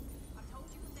enough. I've told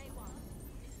you from day one.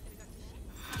 This is gonna go to shit.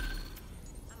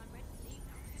 And I'm ready to leave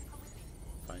now. Just come with me.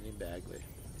 Finding Bagley.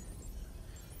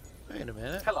 Wait a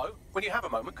minute. Hello, when you have a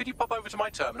moment, could you pop over to my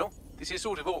terminal? This is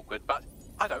sort of awkward, but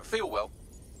I don't feel well.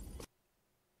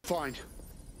 Fine.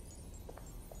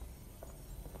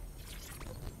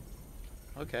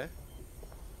 Okay.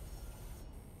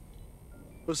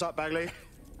 What's up, Bagley?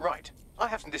 Right, I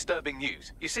have some disturbing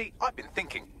news. You see, I've been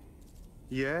thinking.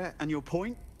 Yeah, and your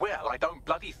point? Well, I don't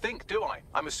bloody think, do I?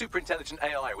 I'm a super intelligent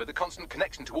AI with a constant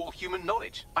connection to all human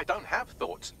knowledge. I don't have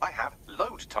thoughts. I have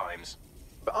load times.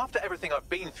 But after everything I've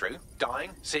been through,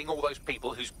 dying, seeing all those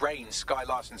people whose brains Sky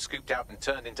Larson scooped out and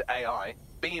turned into AI,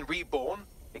 being reborn,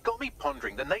 it got me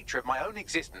pondering the nature of my own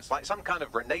existence like some kind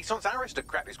of Renaissance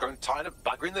aristocrat who's grown tired of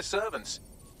buggering the servants.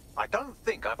 I don't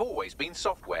think I've always been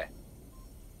software.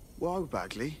 Whoa,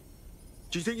 Bagley.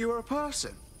 Do you think you were a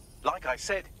person? Like I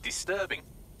said, disturbing.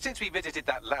 Since we visited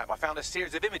that lab, I found a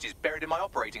series of images buried in my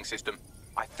operating system.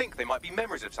 I think they might be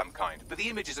memories of some kind, but the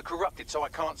images are corrupted, so I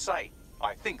can't say.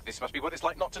 I think this must be what it's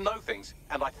like not to know things,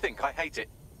 and I think I hate it.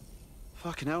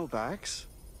 Fucking hell, Bags.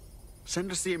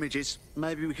 Send us the images.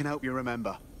 Maybe we can help you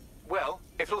remember. Well,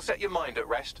 if it'll set your mind at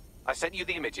rest, I sent you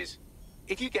the images.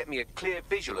 If you get me a clear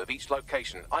visual of each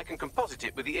location, I can composite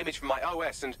it with the image from my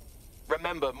OS and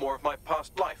remember more of my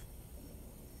past life.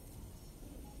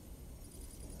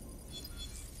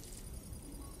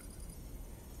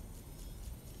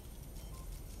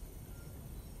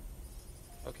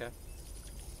 Okay.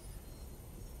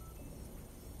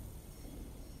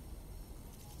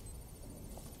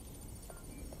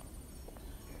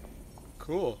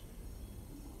 Cool.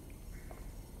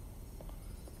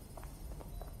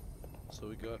 So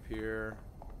we go up here,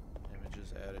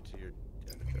 images added to your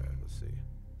data drive. Let's see.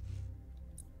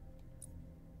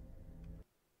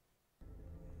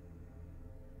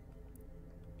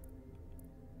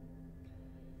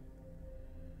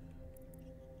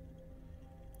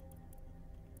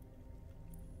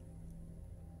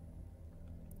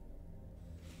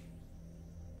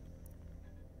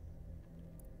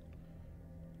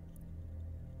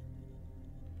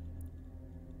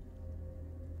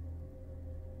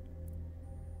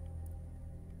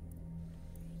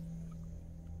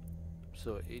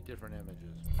 So 8 different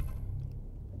images.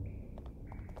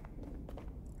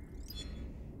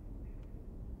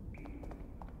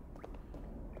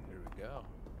 Here we go.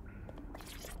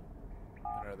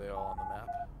 And are they all on the map?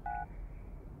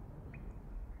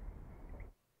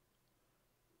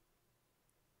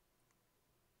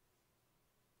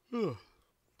 Ugh.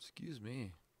 Excuse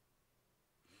me.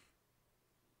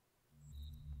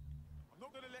 I'm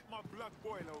not gonna let my blood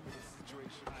boil over this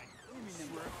situation.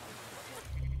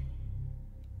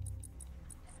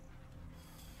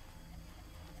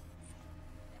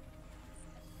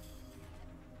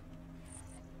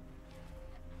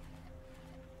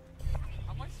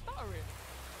 Am I stuttering?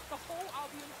 The whole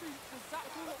Albion food was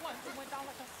zapped all at once and went down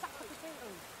like a sack of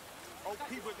potatoes. Oh,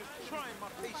 people are just trying my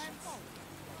patience.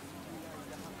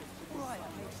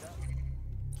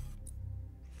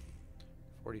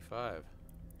 45.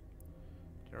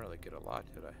 Didn't really get a lot,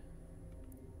 did I?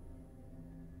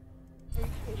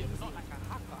 Yeah, but not like a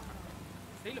hacker.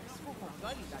 They look small and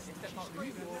bloody like they stepped out of the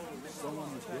movie.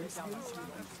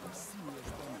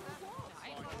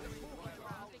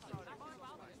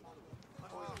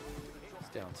 It's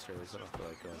downstairs. I don't feel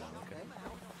like going on. Okay.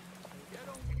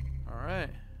 All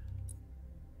right.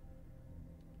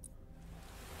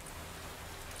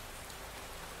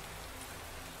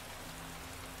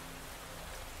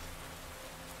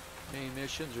 Main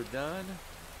missions are done.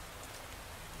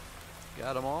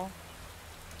 Got them all.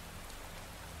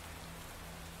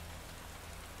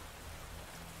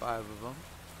 5 of them.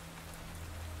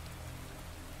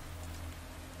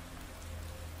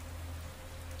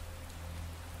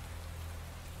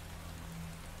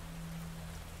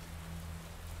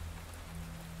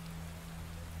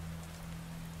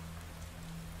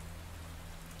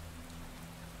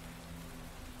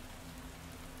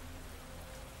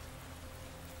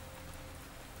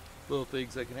 Little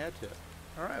things I can add to it.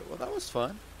 Alright, well that was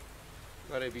fun.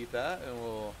 Glad I beat that, and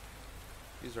we'll...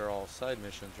 These are all side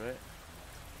missions, right?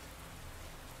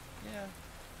 Yeah.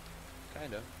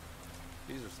 Kinda.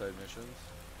 These are side missions.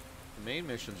 The main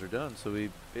missions are done, so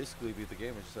we basically beat the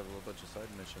game. We just have a little bunch of side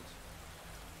missions.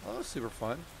 Well, that was super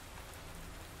fun.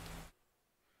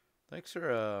 Thanks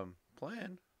for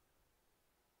playing.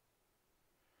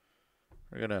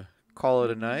 We're gonna call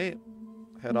it a night.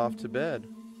 Head off to bed.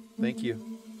 Thank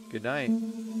you. Good night.